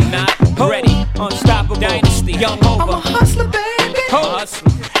are not ready. Unstoppable Dynasty. Young Hova. I'm a hustler, baby.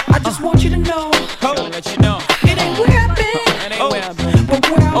 I just want you to know. Let you know. It ain't where I've been. But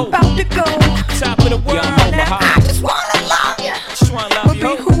where I'm about to go. Top of the world. Now I just wanna love you. Just wanna love you.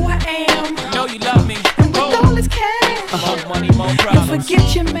 Be who I am. Know you love me. And with all this cash. More money, more problems. You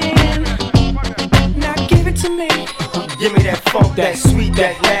forget your man. Now give it to me. Give me that funk, that sweet,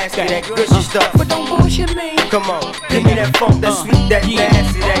 that nasty, that gushy stuff. But don't bullshit me. Come on, give me that funk, that sweet, that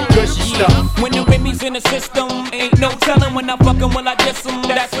nasty, that gushy stuff. When the Remy's in the system, ain't no telling when I fuckin' will I diss them.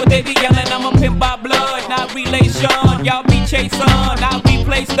 That's what they be yelling. I'm a pimp by blood, not relation. Y'all be chasing, I'll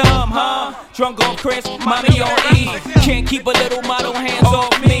replace them, huh? Drunk on Chris, mommy on E. Can't keep a little model hands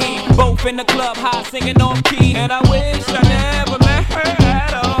off me. Both in the club, high singing on key. And I wish I never met her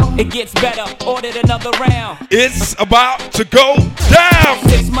at all. It gets better, ordered another round. It's about to go down.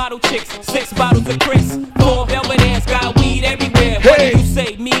 6 model chicks, 6 bottles of Chris. 4 velvet ass, got weed everywhere. What do you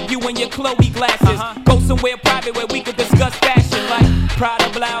say? Me, you, and your Chloe glasses. Go somewhere private where we could discuss fashion, like Prada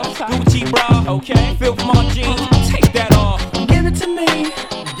blouse, Gucci bra, okay? Filth Mark jeans, take that off. Give it to me.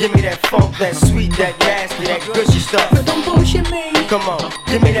 Give me that funk, that sweet, that nasty, that gushy stuff. But don't bullshit me. Come on,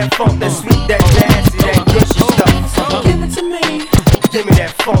 give me that funk, that sweet, that nasty, that gushy stuff. Give it to me. Give me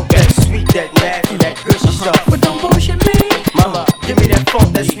that funk, that sweet, that nasty, that gushy stuff. But don't bullshit me. Mama, give me that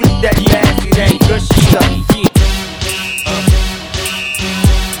funk, that sweet, that nasty, that gushy stuff.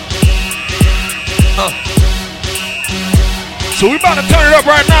 So we about to turn it up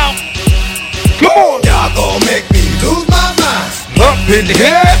right now. Come on. Y'all gon' make me lose my mind. Up in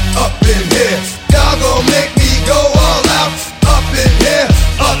here. Up in here. Y'all gon' make me go all out. Up in here.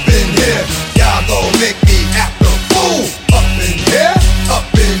 Up in here. Y'all gon' make me act a fool. Up in here. Up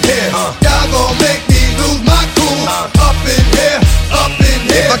in here. Y'all gon' make me lose my cool. Up in here. Up in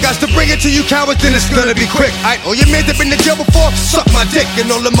here. If I got to bring it to you cowards, then it's gonna be quick. All your men that been in jail before, suck my dick.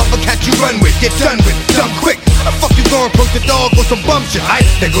 And all the mother cats you run with, get done with, done quick. How the fuck you gon' approach the dog with some bum shit?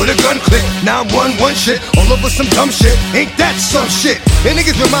 They go to gun click. Now I'm one shit, all over some dumb shit. Ain't that some shit? And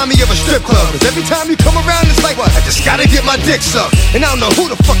niggas remind me of a strip club. Cause every time you come around, it's like, what? I just gotta get my dick sucked. And I don't know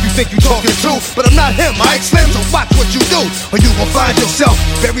who the fuck you think you talking to, but I'm not him, I ain't Slim, so watch what you do. Or you gon' find yourself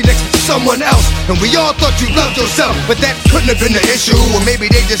buried next to someone else. And we all thought you loved yourself, but that couldn't have been the issue. Or maybe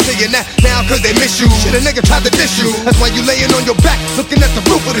they just saying that now cause they miss you. Shit, a nigga tried to diss you. That's why you laying on your back, looking at the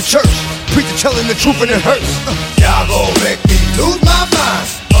roof of the church. Preacher telling the truth and it hurts. Y'all gon' make me lose my mind.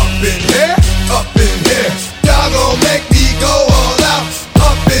 Up in here, up in here. Y'all gon' make me go all out.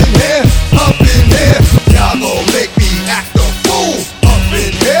 Up in here, up in here. Y'all gon' make me act a fool. Up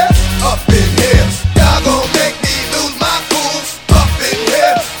in here, up in here. Y'all gon' make me lose my cool. Up in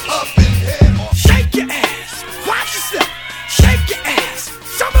here, up in here. Shake your ass, watch yourself. Shake your ass,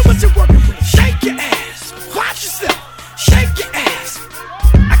 show me what you're working with. Shake your ass, watch yourself. Shake your ass.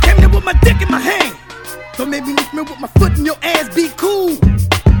 I came here with my dick in my hand. So maybe lift me with my foot in your ass, be cool.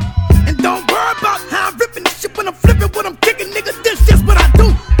 And don't worry about how I'm ripping this shit when I'm flipping, what I'm kicking, nigga, this just what I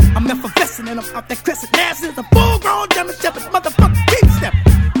do. I'm effervescent and I'm out that crescent ass is a full-grown German Shepherd, motherfucker, keep stepping.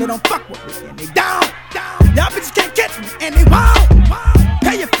 They don't fuck with me and they down. Y'all bitches can't catch me and they wild.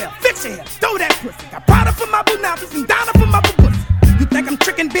 Pay your fare, fix your hair, throw that pussy. Got powder for my boo nabbies and downer for my boo pussy. You think I'm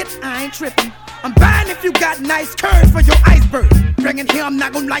tricking, bitch? I ain't tripping. I'm buying if you got nice curves for your iceberg. Bringing here, I'm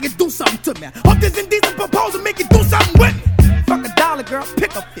not gonna like it, do something to me. Hope this indecent proposal make you do something with me. Fuck $1, girl,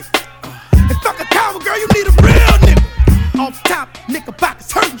 pick up 50. And fuck a coward, girl, you need a real nigga. Off top,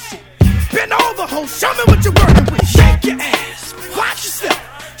 knickerbockers hurting shit. Bend over, ho, show me what you're working with. Shake your ass, watch yourself.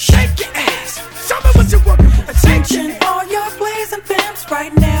 Shake your ass, show me what you're working with. Attention, all y'all blazing pimps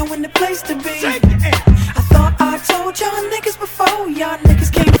right now in the place to be. Shake your ass. I thought I told y'all niggas before, y'all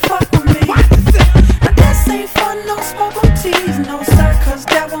niggas can't fuck with me. Now this ain't fun, no smoke on teas, no sir, cause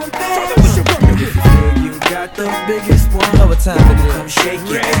that won't pass. shake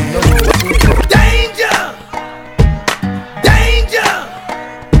it. Danger! Danger!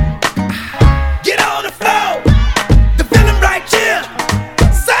 Get on the floor. The feeling right here.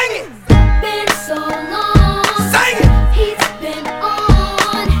 Sing it. Been so long. Sing it. He's been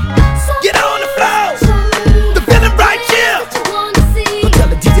on. So Get on the floor. The feeling right here. Don't tell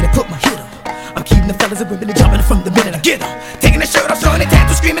the DJ to put my hit on. I'm keeping the fellas and ripping and jumping from the minute I get on. Taking the shirt off, showing the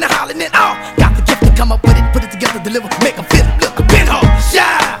tattoo, screaming and hollering and all. Got the gift to come up with it, put it together, deliver, make them feel it. Look, I've been home, shy.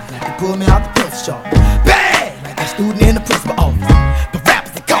 Like they pull me out the pencil sharp. Bad, like a student in the principal office. But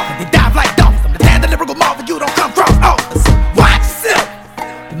rappers, they cough, they dive like dolphins. I'm the dad, the lyrical marvel, you don't come cross officers. Watch yourself.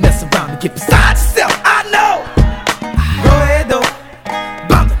 You mess around and get beside yourself. I know. Go ahead though.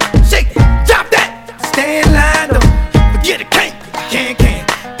 Bump it, shake it, drop that. Stay in line though. Forget it, can't.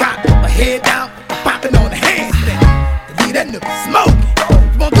 Got my head down, popping on the handstand. Leave that nigga smoking.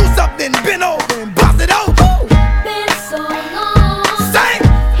 You wanna do something, bend over and bust it over. Been so long. Sing.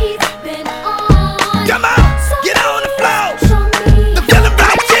 He's been on. Come on, get on the floor. The feeling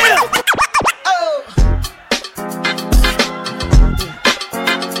right here.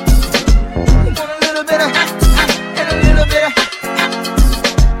 Want a little bit of, and a little bit of.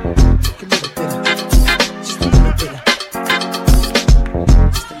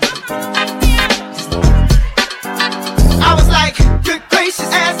 I was like, good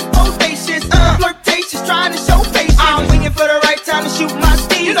gracious, ass bodacious, flirtatious, trying to show patience. I'm waiting for the right time to shoot my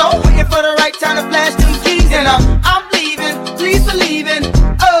steam, you know, waiting for the right time to flash them keys. And I'm leaving, please believe in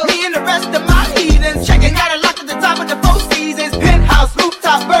me and the rest of my heathens. Checking out a lock at the top of the Four Seasons, penthouse,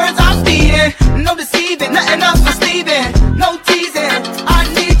 rooftop, birds I'm feeding. No deceiving, nothing up my sleeving, no teasing. I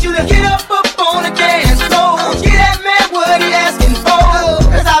need you to get up on the dance floor. Get that man what he asking for,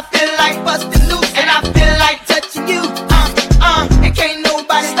 'cause I feel like busting loose and I feel like touching you. And can't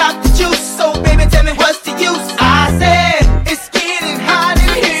nobody stop the juice. So baby, tell me what's the use? I said it's getting hot in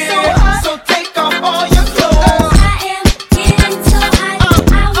here, so take off all your clothes. I am getting so hot.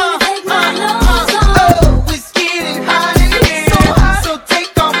 I wanna take my clothes off. Oh, it's getting hot in here, so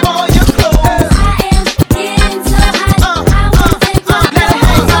take off all your clothes. I am getting so hot. I wanna take my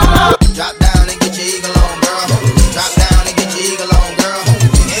clothes off. Drop down and get your eagle on, girl. Drop down and get your eagle on, girl.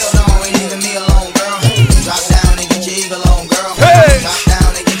 Hell no, ain't leaving me alone, girl. Drop down and get your eagle on, girl. Hey. Drop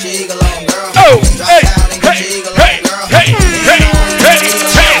down and get your eagle on, girl. Oh, Drop hey, down and get hey, your eagle hey, on, girl. hey, hey, hey,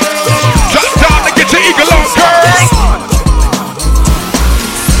 hey. Drop down and get your eagle on, girl.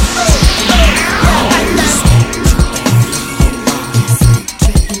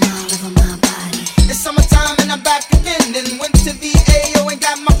 It's summertime and I'm back again. Then went to VAO and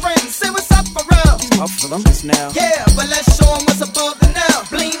got my friends. Say what's up for real. Yeah, but let's show 'em what's above the now.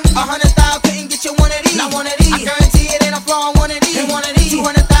 Bling, 100,000 couldn't get you one of these. Not one of these. I guarantee it ain't a flaw on one of these. And one of these.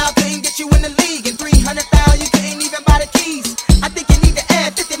 200,000 couldn't get you in the league. And 300,000 you couldn't even buy the keys. I think you need to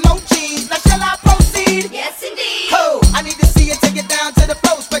add 50 more G's. Now shall I proceed? Yes, indeed. Ho, I need to see you take it down to the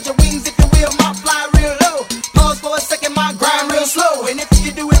floor. Spread your wings if you will, my fly real low. Pause for a second, my grind real slow. And if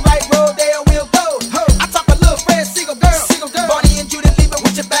you do it right, roll there we'll go. Ho, I talk a little Fred Siegel girl. Bonnie and Judy leave it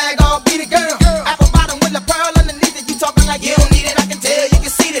with your bag all beat it, girl. Apple bottom with a pearl underneath it. You talking like you don't need it, I can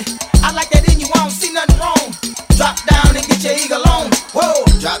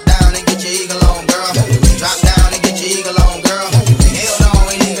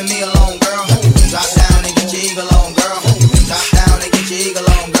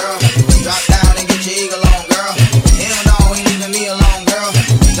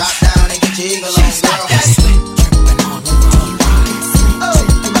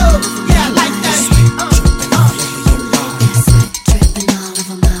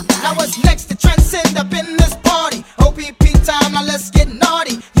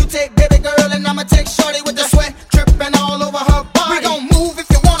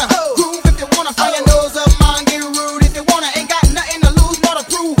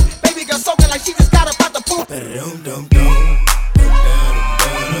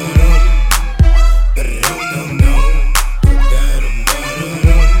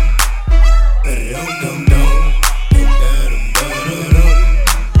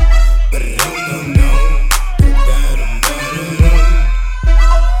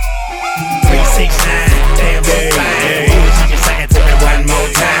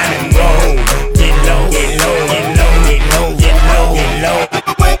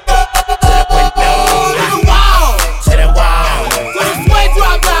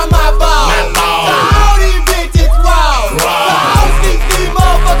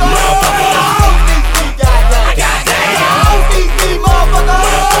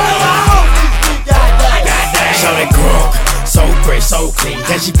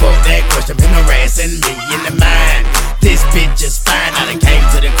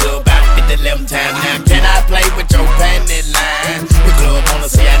time. Now can I play with your panty line? The club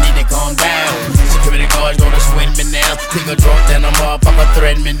wanna say I need to calm down. Security guards gonna swing me now. Nigga drunk, then a motherfucker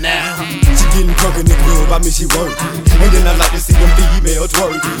threaten me now. She getting crunk in the club, I mean she working. And then I like to see them females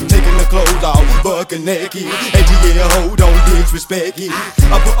twerking. Taking the clothes off, bucking naked. ATL hoe, don't disrespect it.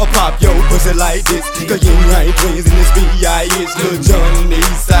 I pop your pussy like this. Cause you ain't twins in this B.I.S. Lil Jon and the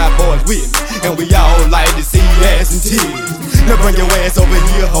East Side boys with me. And we all like to see ass and titties. Now bring your ass over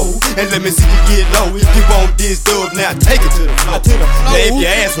here, ho, and let me see you get low. If you want this dub, now take it to the floor. Now if your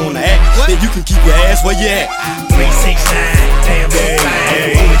ass wanna act, then you can keep your ass where you at. 369, damn good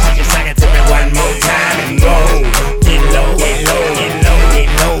fine. Would you suck it to me one more time and go? Get low, get low, get low, get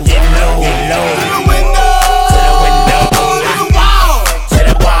low, get low, get low. To the window, to the window, to the wall, to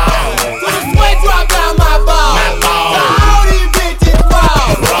the wall. To the sweat drop down my ball. My ball. All these bitches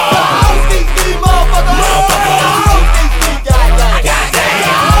wild. All these motherfuckers.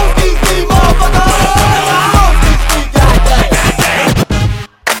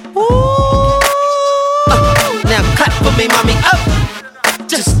 Me, mommy, up.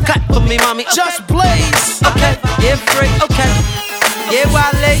 Just cut for me, mommy. Okay. Just blaze. Okay, yeah, free, okay. Yeah,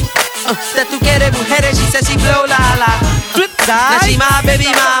 Wale. That tú quieres mujeres, she says she blow la la. Flip side. Now she my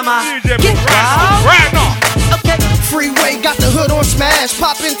baby mama. Get out. Okay. Freeway got the hood on smash,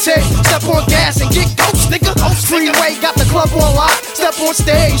 poppin' tape, step on gas and get ghost, nigga. Freeway got the club on lock, step on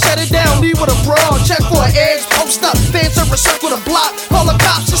stage, shut it down, leave with a brawl, check for an edge, post up, fans are a circle the block, call the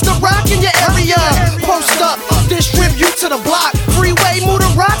cops, it's the rock in your area. Post up, distribute to the block, freeway, move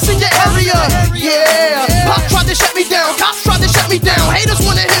the rocks in your area. Yeah, pop tried to shut me down, cops tried to shut me down, haters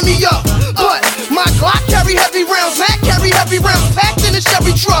wanna hit me up, but my Glock carry heavy rounds, Mac carry heavy rounds, packed in a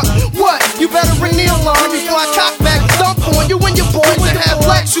Chevy truck. What? You better ring the alarm before I cock back. Dump on you and your boys and have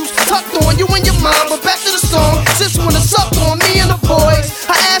black shoes tucked on you and your mom. But back to the song, sis wanna suck on me and the boys.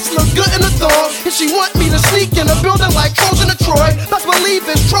 Her ass look good in the thong, and she want me to sneak in the building like Trojan to Troy. Let's believe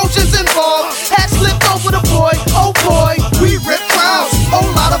it's Trojans involved. Hat slipped over the boy, oh boy, we rip crowds. Whole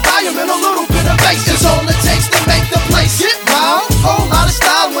lot of volume and a little bit of bass is all it takes to make the place get wild. Whole lot of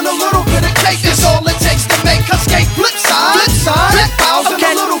style and a little bit of cake is all it takes to make her skate. Flip side, flip files and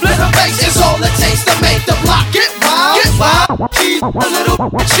a little bit of bass is all it takes to make the block get wild. Get wild. She's a little,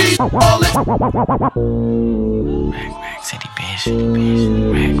 she's all it. Rack city bitch,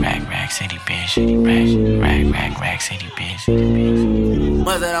 rack city bitch, rack city bitch.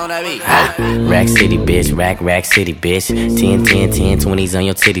 What's that on that beat? Rack city bitch, rack city bitch. 10, 20s on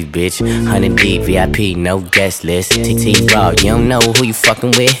your titties, bitch. 100 deep, VIP, no guest list. TT raw, you don't know who you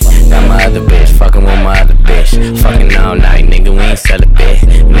fucking with. Got my other bitch, fucking with my other bitch. Fucking all night, nigga, we ain't sell a bit.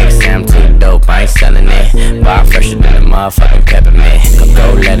 Nigga say I'm too dope, I ain't selling it. Bar fresher than a motherfucking peppermint.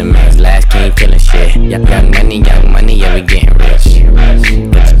 Go Letterman's last king killing shit. Young money, yeah, we getting rich.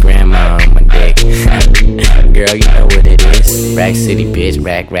 Put your grandma on my dick. Girl, you know what it is. Rack city bitch,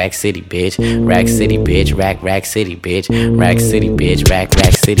 rack city bitch. Rack city bitch, rack city bitch. Rack city bitch, rack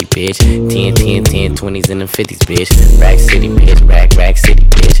city bitch. 10, 20s and the 50s, bitch. Rack city bitch, rack city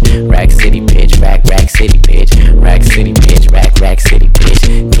bitch. Rack city bitch, rack city bitch. Rack city bitch, rack city bitch.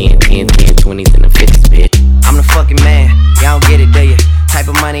 10, 20s and the 50s, bitch. I'm the fucking man, y'all don't get it, do ya? Type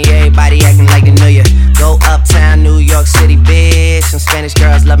of money, everybody acting like they knew ya. Go uptown, New York City, bitch. Some Spanish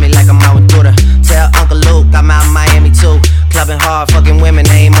girls love me like I'm out with Duda. Tell Uncle Luke I'm out in Miami too. Clubbing hard, fucking women,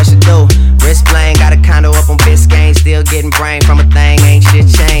 ain't much to do. Wrist playing, got a condo up on Biscayne. Still getting brain from a thing, ain't shit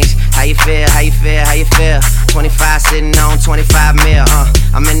changed. How you feel, how you feel, how you feel? 25 sitting on 25 mil,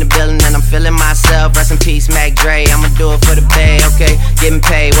 I'm in the building and I'm feeling myself. Rest in peace, Mac Dre, I'ma do it for the bay, okay? Getting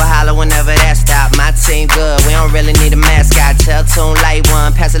paid, we'll holler whenever that stop. My team good, we don't really need a mascot. Tell Tune Light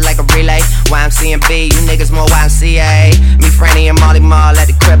One, pass it like a relay. YMCMB, you niggas more YMCA. Me, Franny, and Molly Mall at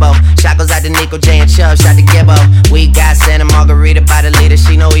the cribbo. Shot goes out to Nico, J, and Chubb, shot to Gibbo. We got Santa Margarita by the leader.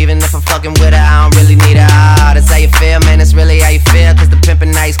 She know even if I'm fucking with her, I don't really need her. Oh, that's how you feel, man, that's really how you feel. Cause the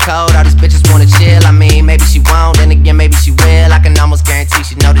pimpin' nice cold, all these bitches wanna chill. I mean, maybe she won't, then again, maybe she will. I can almost guarantee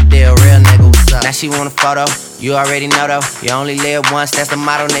she know the deal, real nigga, what's up? Now she want a photo, you already know though. You only live once, that's the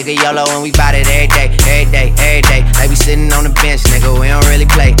motto, nigga, YOLO. And we bout it every day, every day, every day. Like we sitting on the bench, nigga, we don't really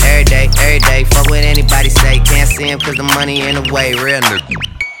play. Every day, every day, fuck what anybody say. Can't see him cause the money in the way, real nigga.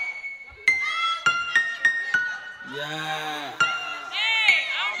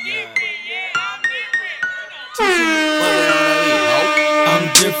 I'm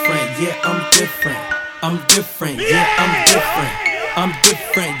different, yeah, I'm different. I'm different, yeah, I'm different. I'm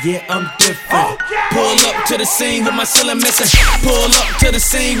different, yeah, I'm different. Pull up to the scene with my ceiling missing. Pull up to the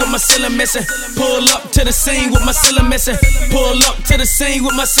scene with my ceiling missing. Pull up to the scene with my ceiling missing. Pull up to the scene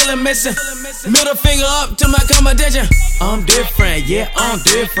with my ceiling missing. Middle finger up to my competition. I'm different, yeah, I'm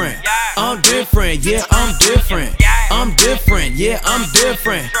different. I'm different, yeah, I'm different. I'm different, yeah, I'm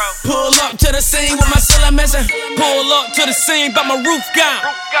different. Pull up to the scene with my ceiling missing. Pull up to the scene, but my roof gone.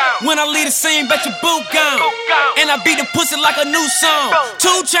 When I leave the scene, bet your boot gone. And I beat the pussy like a new song.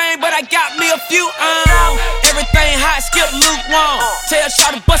 2 Chainz, but I got me a few on. Everything hot, skip lukewarm. Tell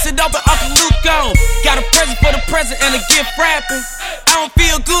Shawty to bust it open, Uncle Luke gone. Got a present for the present and a gift wrapping. I don't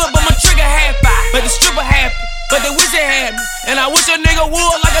feel good, but my trigger happy. But the stripper happy, but they wish they had me. And I wish a nigga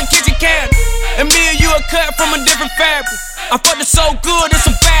would like a kitchen cabinet. And me and you are cut from a different fabric. I fucked it so good, it's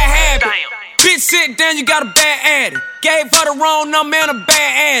a bad habit. Bitch, sit down, you got a bad addict. Gave her the wrong number and a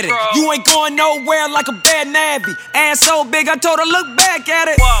bad addict. You ain't going nowhere like a bad nabby. Ass so big, I told her, look back at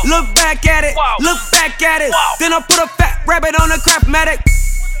it. Look back at it. Look back at it. Then I put a fat rabbit on the Craftmatic.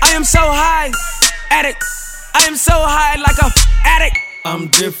 I am so high, addict. I am so high like a addict. I'm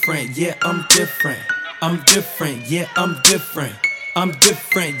different, yeah, I'm different. I'm different, yeah, I'm different. I'm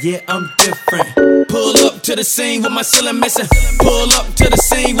different, yeah, I'm different. Pull up to the scene with my ceiling missing. Pull up to the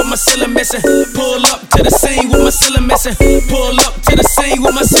scene with my ceiling missing. Pull up to the scene with my ceiling missing. Pull up to the scene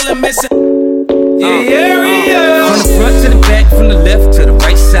with my ceiling missing. From the front to the back, from the left to the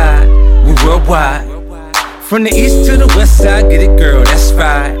right side, we worldwide. From the east to the west side, get it, girl, that's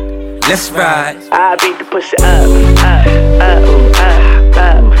right. Let's ride. I beat the pussy up, up, up, ooh, up,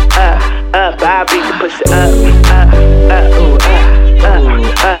 up, up. I beat the pussy up, up, ooh,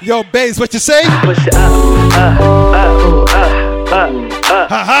 up. Yo, Bass, what you say? Pussy up, ooh, up.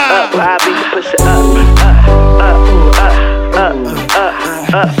 I beat the pussy up, ooh, up.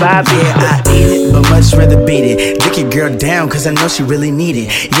 Yeah, I eat it, but much rather beat it. Dick your girl down, cause I know she really need it.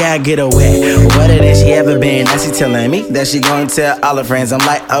 Yeah, I get her wet. Wetter than she ever been. Now she telling me that she gonna tell all her friends. I'm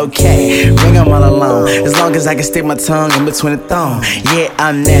like, okay, bring them all along. As long as I can stick my tongue in between the thong. Yeah,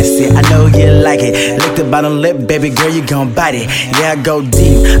 I'm nasty, I know you like it. Lick the bottom lip, baby girl, you gon' bite it. Yeah, I go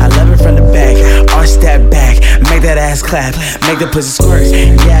deep, I love it from the back. Arch that back, make that ass clap. Make the pussy squirt.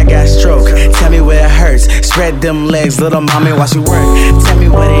 Yeah, I got stroke, tell me where it hurts. Spread them legs, little mommy, watch you work. Tell me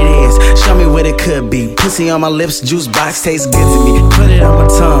what it is, show me what it could be. Pussy on my lips, juice box tastes good to me. Put it on my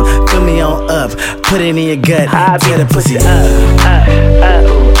tongue, fill me on up. Put it in your gut, tear the pussy up.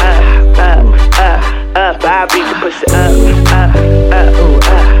 I beat the pussy up,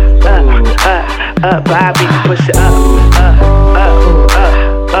 I beat the pussy up,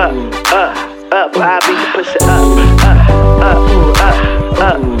 I beat the pussy up,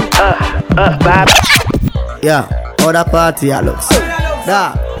 Yeah, all that party I looks.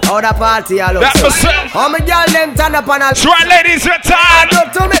 Da, how the party I look. How my girl them turn up on a. Try ladies return.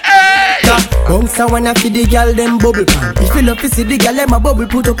 Bounce when I feed the girl them bubble pan. If you love to see the girl them a bubble,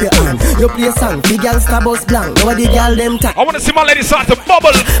 put up your hand. You play a song, the girl star bus blank. Now the girl them tap. I wanna see my ladies start to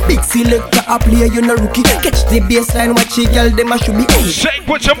bubble. Big selector a player, you no rookie. Catch the baseline, watch the girl them a should be. Shake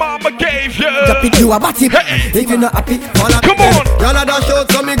what your mama gave you. Drop it, you a body. If you not happy, come on. Y'all a dash out,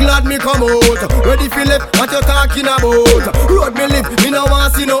 so me glad me come out. Ready for left, what you talking about? Road me live, me no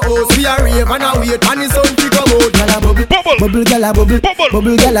want see no host. We a rave and a wait, and it's on to come out. Gyal a bubble, bubble, gyal a bubble,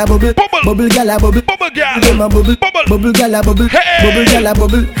 bubble, gyal a bubble, bubble, gyal a bubble, bubble, gyal a bubble, bubble, gyal a bubble, bubble, gyal a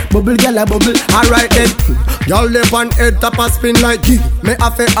bubble, bubble, gyal a bubble. Alright then, y'all left on head top a spin like kid. Me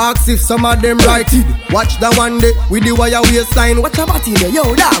have to ask if some of them right it. Watch that one day with the wire waistline. Watch a body there, yo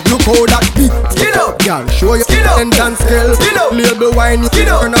dog, look how that beat. Skin up, y'all show you entrance skill. Skin up, label wine,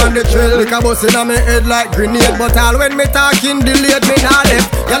 turn on the trail. Like a bus in my head like grenade, but all when me talking delayed me not left.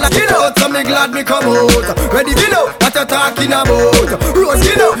 Y'all like it out, so me glad me come out. Ready, you know what you talking about? Rose,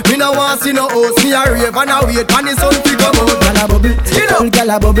 you know me no want see no host. Me a rave and a wait, and the sun fi come out. Gyal a bubble, gyal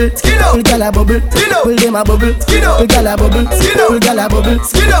a bubble, gyal a bubble, pull them a bubble, gyal a bubble, gyal a bubble,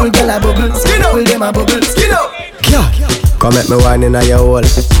 gyal a bubble, pull them a bubble. Come make me wine in a your hole.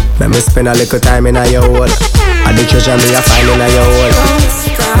 Let me spend a little time in a your hole. And the treasure me a find in a your hole.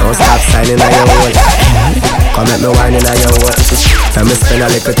 Don't stop signing a your hole. Come make me wine in a your hole. Let me spend a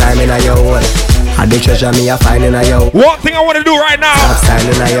little time in a your hole. And the treasure me a find in a your hole. One thing I wanna do right now. Stop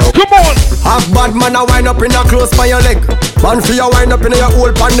signing a your hole. Come on. Have bad man a wind up in a close by your leg. Man for your wind up in your hole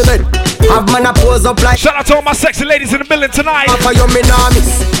on the bed. Have man a pose up like. Shout out to all my sexy ladies in the building tonight. After you me nah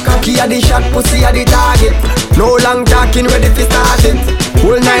miss. Cocky a the shot, pussy a the target. No long talking, ready to start it.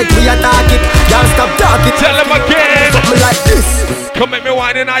 Whole night we attack it. Can't stop talking. Tell them again. Something like this. Come make me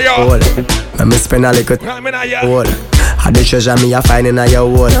wine in a yo. Let me spend a little time in a yo. And the treasure me a find in a your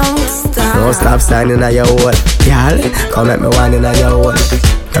hole. Don't stop signing a your hole. Y'all, come make me wine in a your hole.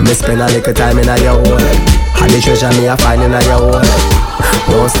 Let me spend a little time in your wallet. All the treasure me a find in your wallet.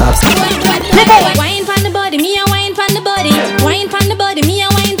 Don't stop. Wine from the body, me a wine from the body. Wine from the body, me a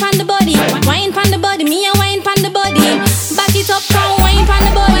wine from the body. Wine from the body, me a wine from the body. Back it up, from wine from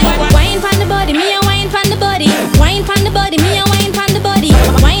the body. Wine from the body, me a wine from the body. Wine from the body, me a wine from the body.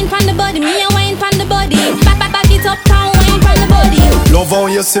 Wine from the body, me a wine from the body. Back it up, from wine from the body. Love how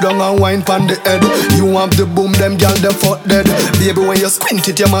you sit down and wine pon the head. You have the boom, them gal them fuck dead. Baby when you squint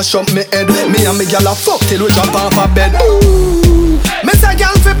it, you mash up me head. Me and me gal a fuck till we jump off a bed. Ooh. Me say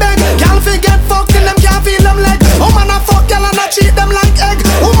gal fi beg, gal fi get fucked till them can't feel them leg. Woman a fuck gal and a treat them like egg.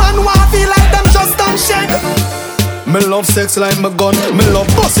 Woman want feel like them just don't shake. Me love sex like my gun. Me love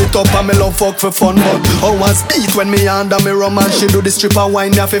bust it up and me love fuck for fun. But how I speed when me under me rum and she do the stripper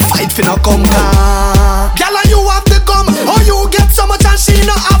wine. Me have to fight finna come. Girl and you have the gum. How you get so much and she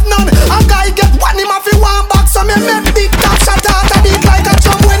no have none. A guy get one him have to one back. So me make big tap shot out a beat like a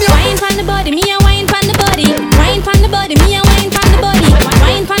drum when you wine from the body, me a wine from the body. Wine from the body, me a wine from the body.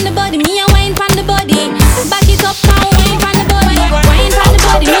 Wine from the body, me a wine from the body. Back it up, from wine from the body. Wine from the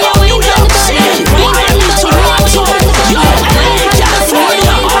body, me a wine from the body. Wine from the body, me a wine from the body.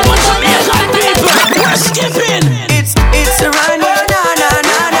 Skipping. It's a run, na na na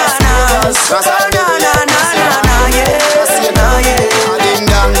na na. Na na na na yeah.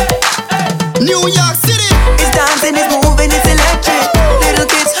 New York City. It's dancing, it's moving, it's electric. Little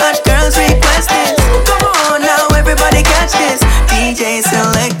kids, hot girls request this. Come on now, everybody catch this. DJ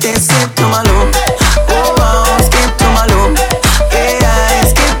select this, skip to my loop. Oh wow, skip to my loop. Yeah,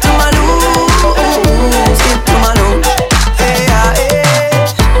 skip to my loop. Skip to my loop. Yeah,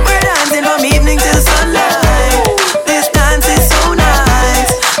 we're dancing from evening till sunlight. This dance is so nice.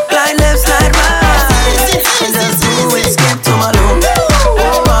 Slide left, slide right. And just do it, skip to my loop.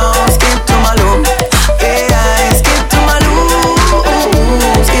 Oh wow, skip to my loop. Yeah, skip to my loop.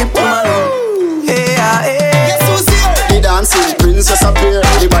 Skip to my loop. Yeah, Guess who's here? The dancing princess appear.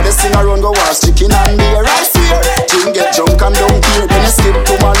 Everybody sing around, go watch chicken and beer. I swear, Jim get drunk and don't care. Then you skip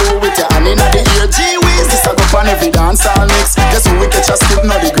to my loop with your hand in the ear. Gee whiz, this a go on every dance all mix. Guess who we catch a skip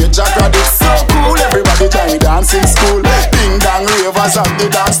now? The great Jack Raddick. So cool, everybody join dancing school. Ding dong ravers at the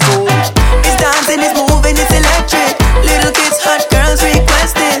dance stool. It's dancing, it's moving, it's electric. Little kids, hot girls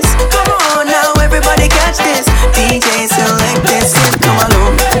request this. Come on now, everybody catch this. DJ select this, skip to my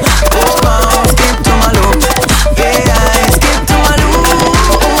loop. Oh wow, skip to my loop. Yeah, skip to my loop.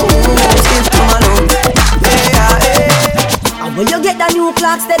 Skip to my loop. Yeah, and when you get the new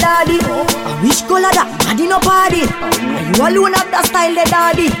clocks, the daddy, I wish color that, daddy no party. And you alone have the style, the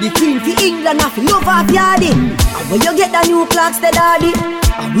daddy. The queen for England, have love of yardy. And when you get the new clocks, the daddy,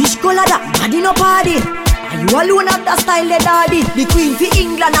 I wish color that, daddy no party. And you alone have the style, the daddy. The queen for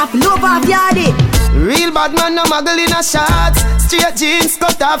England, have love of yardy. Real bad man, no muggle in a shots. Straight jeans,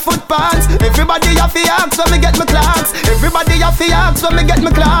 cut off foot pants. Everybody have to ask when me get my clocks. Everybody have to ask when me get my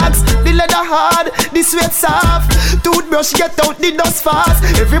clocks. The leather hard, the sweat soft. Toothbrush get out the dust fast.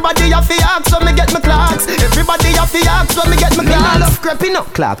 Everybody have to ask when me get my clocks. Everybody have to ask when me get my clocks. I love creeping up.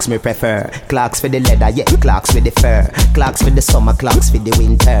 Clocks me prefer. Clocks for the leather, yeah. Clocks with the fur. Clocks for the summer, clocks for the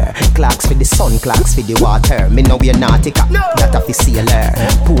winter. Clocks for the sun, clocks for the water. Me know we're nautica, that of the sailor.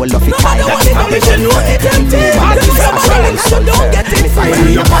 Pull off the tie, that is not the don't get it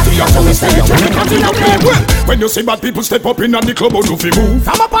when you see bad people step up in the club, how do we move?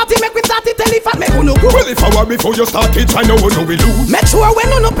 From a party make we start it, tell if I make you no go. Well, if I were before you start it, I know what we lose. Make sure when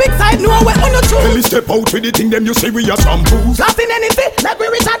you no pick side, know when you no choose. Tell me step out with the thing, them you say we are some fools. Blasting anything, like we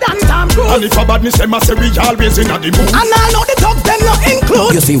richer than Tom Cruise. And if a badness, them I say we always in the mood. And I know the thugs, them not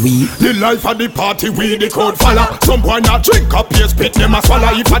include. You see we the life of the party, we the crowd follow. Some boy not drink up, yes, spit them a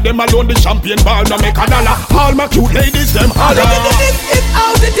swallow. If a them alone, the champagne bar no make a dollar. All my cute ladies, them holler. This is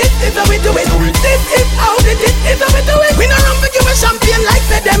how the this is how we do it. This is how the this is how we do it. We no run for give a champagne like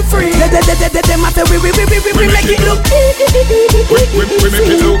say them free. Them a say we make it look. We make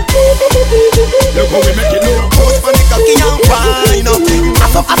it look. Look how we make it look. Post for the cocky and wine up.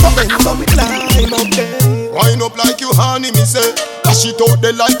 So me climb up there. Wine up like you honey, me say. Dash it out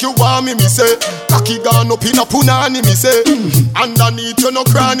there like you want me say. Cocky gone up in a punani, me say. Underneath you no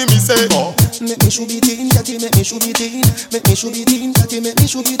cranny, me say. Make me should be teen, catty, make me should be teen. Make me should be teen, catty, make me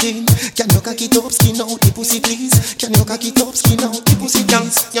should be teen. Can you cock it up, skin out the pussy, please? Can you cock it up, skin out the pussy,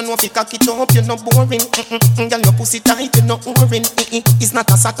 please? You know if you cock it up, you're not boring. Girl, your pussy tight, you're not boring. It's not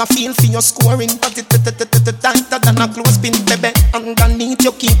a soccer field for your scoring, but it's tighter than a clothespin, baby. Underneath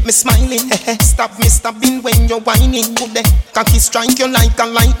you keep me smiling. Stop me stabbing when you're whining. Good day, cocky strike you like a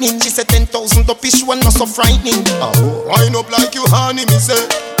lightning. She said 10,000 up is one not so frightening. Wine up like you honey, me say.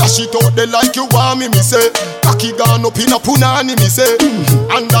 Dash it out there like you want me say. Cocky gone up in a punani, me say.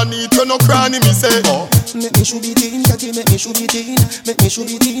 Underneath you no cranny, me say. Make me should be teen, catty, make me should be teen. Make me should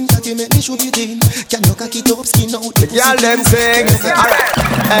be teen, catty, make me should be teen. Can you cocky top skin out? The girl them sing. Alright,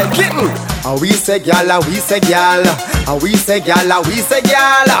 hey kitten. And we say gyal, and we say gyal, and we say gyal, and we say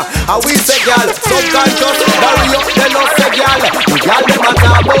gyal, and we say gyal. Subconscious, hurry up, they no say gyal. The gyal them a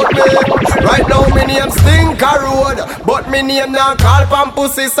talk about me. Right now me name Stinker Road, but me name now call pan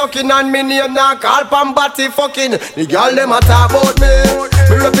pussy sucking, and me name now call pan body fucking. The gyal them a talk about me.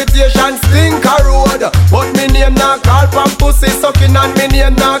 Me reputation Stinker Road, but me name now call pan pussy sucking, and me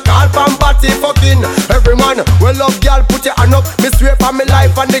name now call pan body fucking. Every man will love gyal, put your hand up. Me swear for me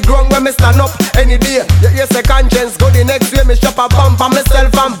life on the ground when me stand up. Any day, you say conscience. Go the next way, me shop a bump on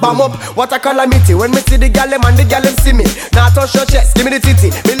myself and bam up. What a calamity when me see the gal them and the gal them see me. Now touch your chest, give me the titty,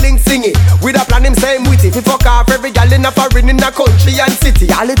 me link sing it. With a plan him same witty. If you fuck off every gal in a foreign in a country and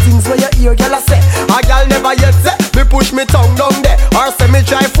city. All the things where you hear gal a say, a gal never yet say. Me push me tongue down there, or say me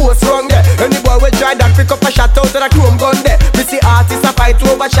try force wrong there. Any boy will try that pick up a shot out of the chrome gun there. Me see artists a fight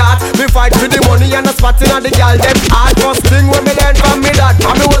over shot. Me fight with the money and a spotting on the gal them. Hard first thing when me learn from me dad.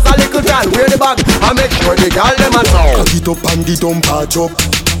 And me was a little girl, wear the bag. I make sure the gal them a know. Cock it up and the dump a chop.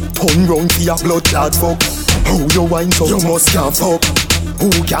 Turn round for your blood clot fuck. How you wine so you must can't fuck. Who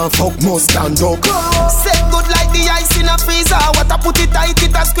can fuck must stand up. Set good like the ice in a freezer. What I put it tight,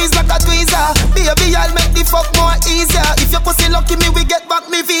 it a squeeze like a tweezer. Baby, I'll make the fuck more easier. If your pussy lucky me, we get back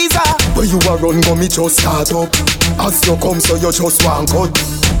me visa. Where you a run, go me just start up. As you come, so you just want cut.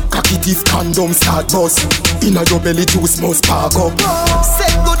 Cocky teeth condom start bust. Inna your belly juice must park up.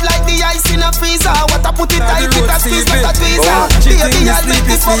 Set good like the ice in a freezer. What I put it tight, it a squeeze like a tweezer. Baby, I'll make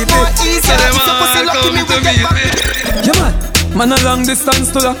the fuck more easier. If your pussy lucky me, we get back me. Yeah, man a long distance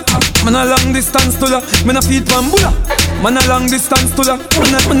to la. Man a long distance to la. Man a feed bambula. Man a long distance to la.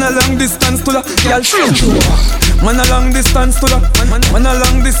 Man a long distance to la. Y'all shoot. Man a long distance to la. Man a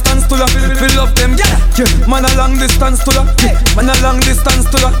long distance to la. Fill up them gyal. Man a long distance to la. Man a long distance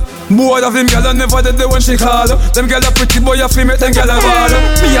to la. Boy of him gyal never dead when she call. Them gyal a pretty boy a fi make them gyal a ball.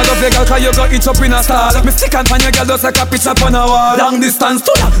 Me a love your gyal 'cause you got it up in a stall. Me stick and pan your gyal just like a picture on a wall. Long distance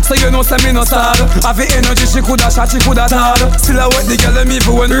to la, so you know say me no stall. Have the energy she coulda shot, she coulda tall. Still I wet the gyal them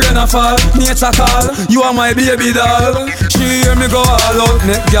even when rain a fall. Nature call, you are my baby doll. She hear me go all out,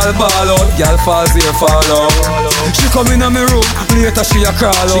 make gyal ball out. Gyal falls here fall out. She come in a me room, later she a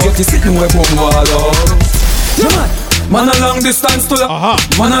crawl out. She get to sitting where boom wall out. Yeah, man a long distance to la.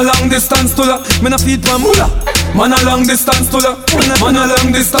 Man a long distance to la. Me a feed bambula. Man a long distance to la. Man a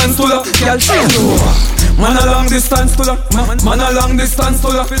long distance to la. Gyal change over. Man a long distance to la. Man a long distance to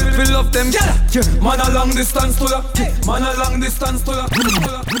la. Fill up them gyal. Man a long distance to la. Man a long distance to la.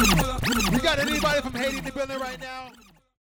 We got anybody from Haiti in the building right now?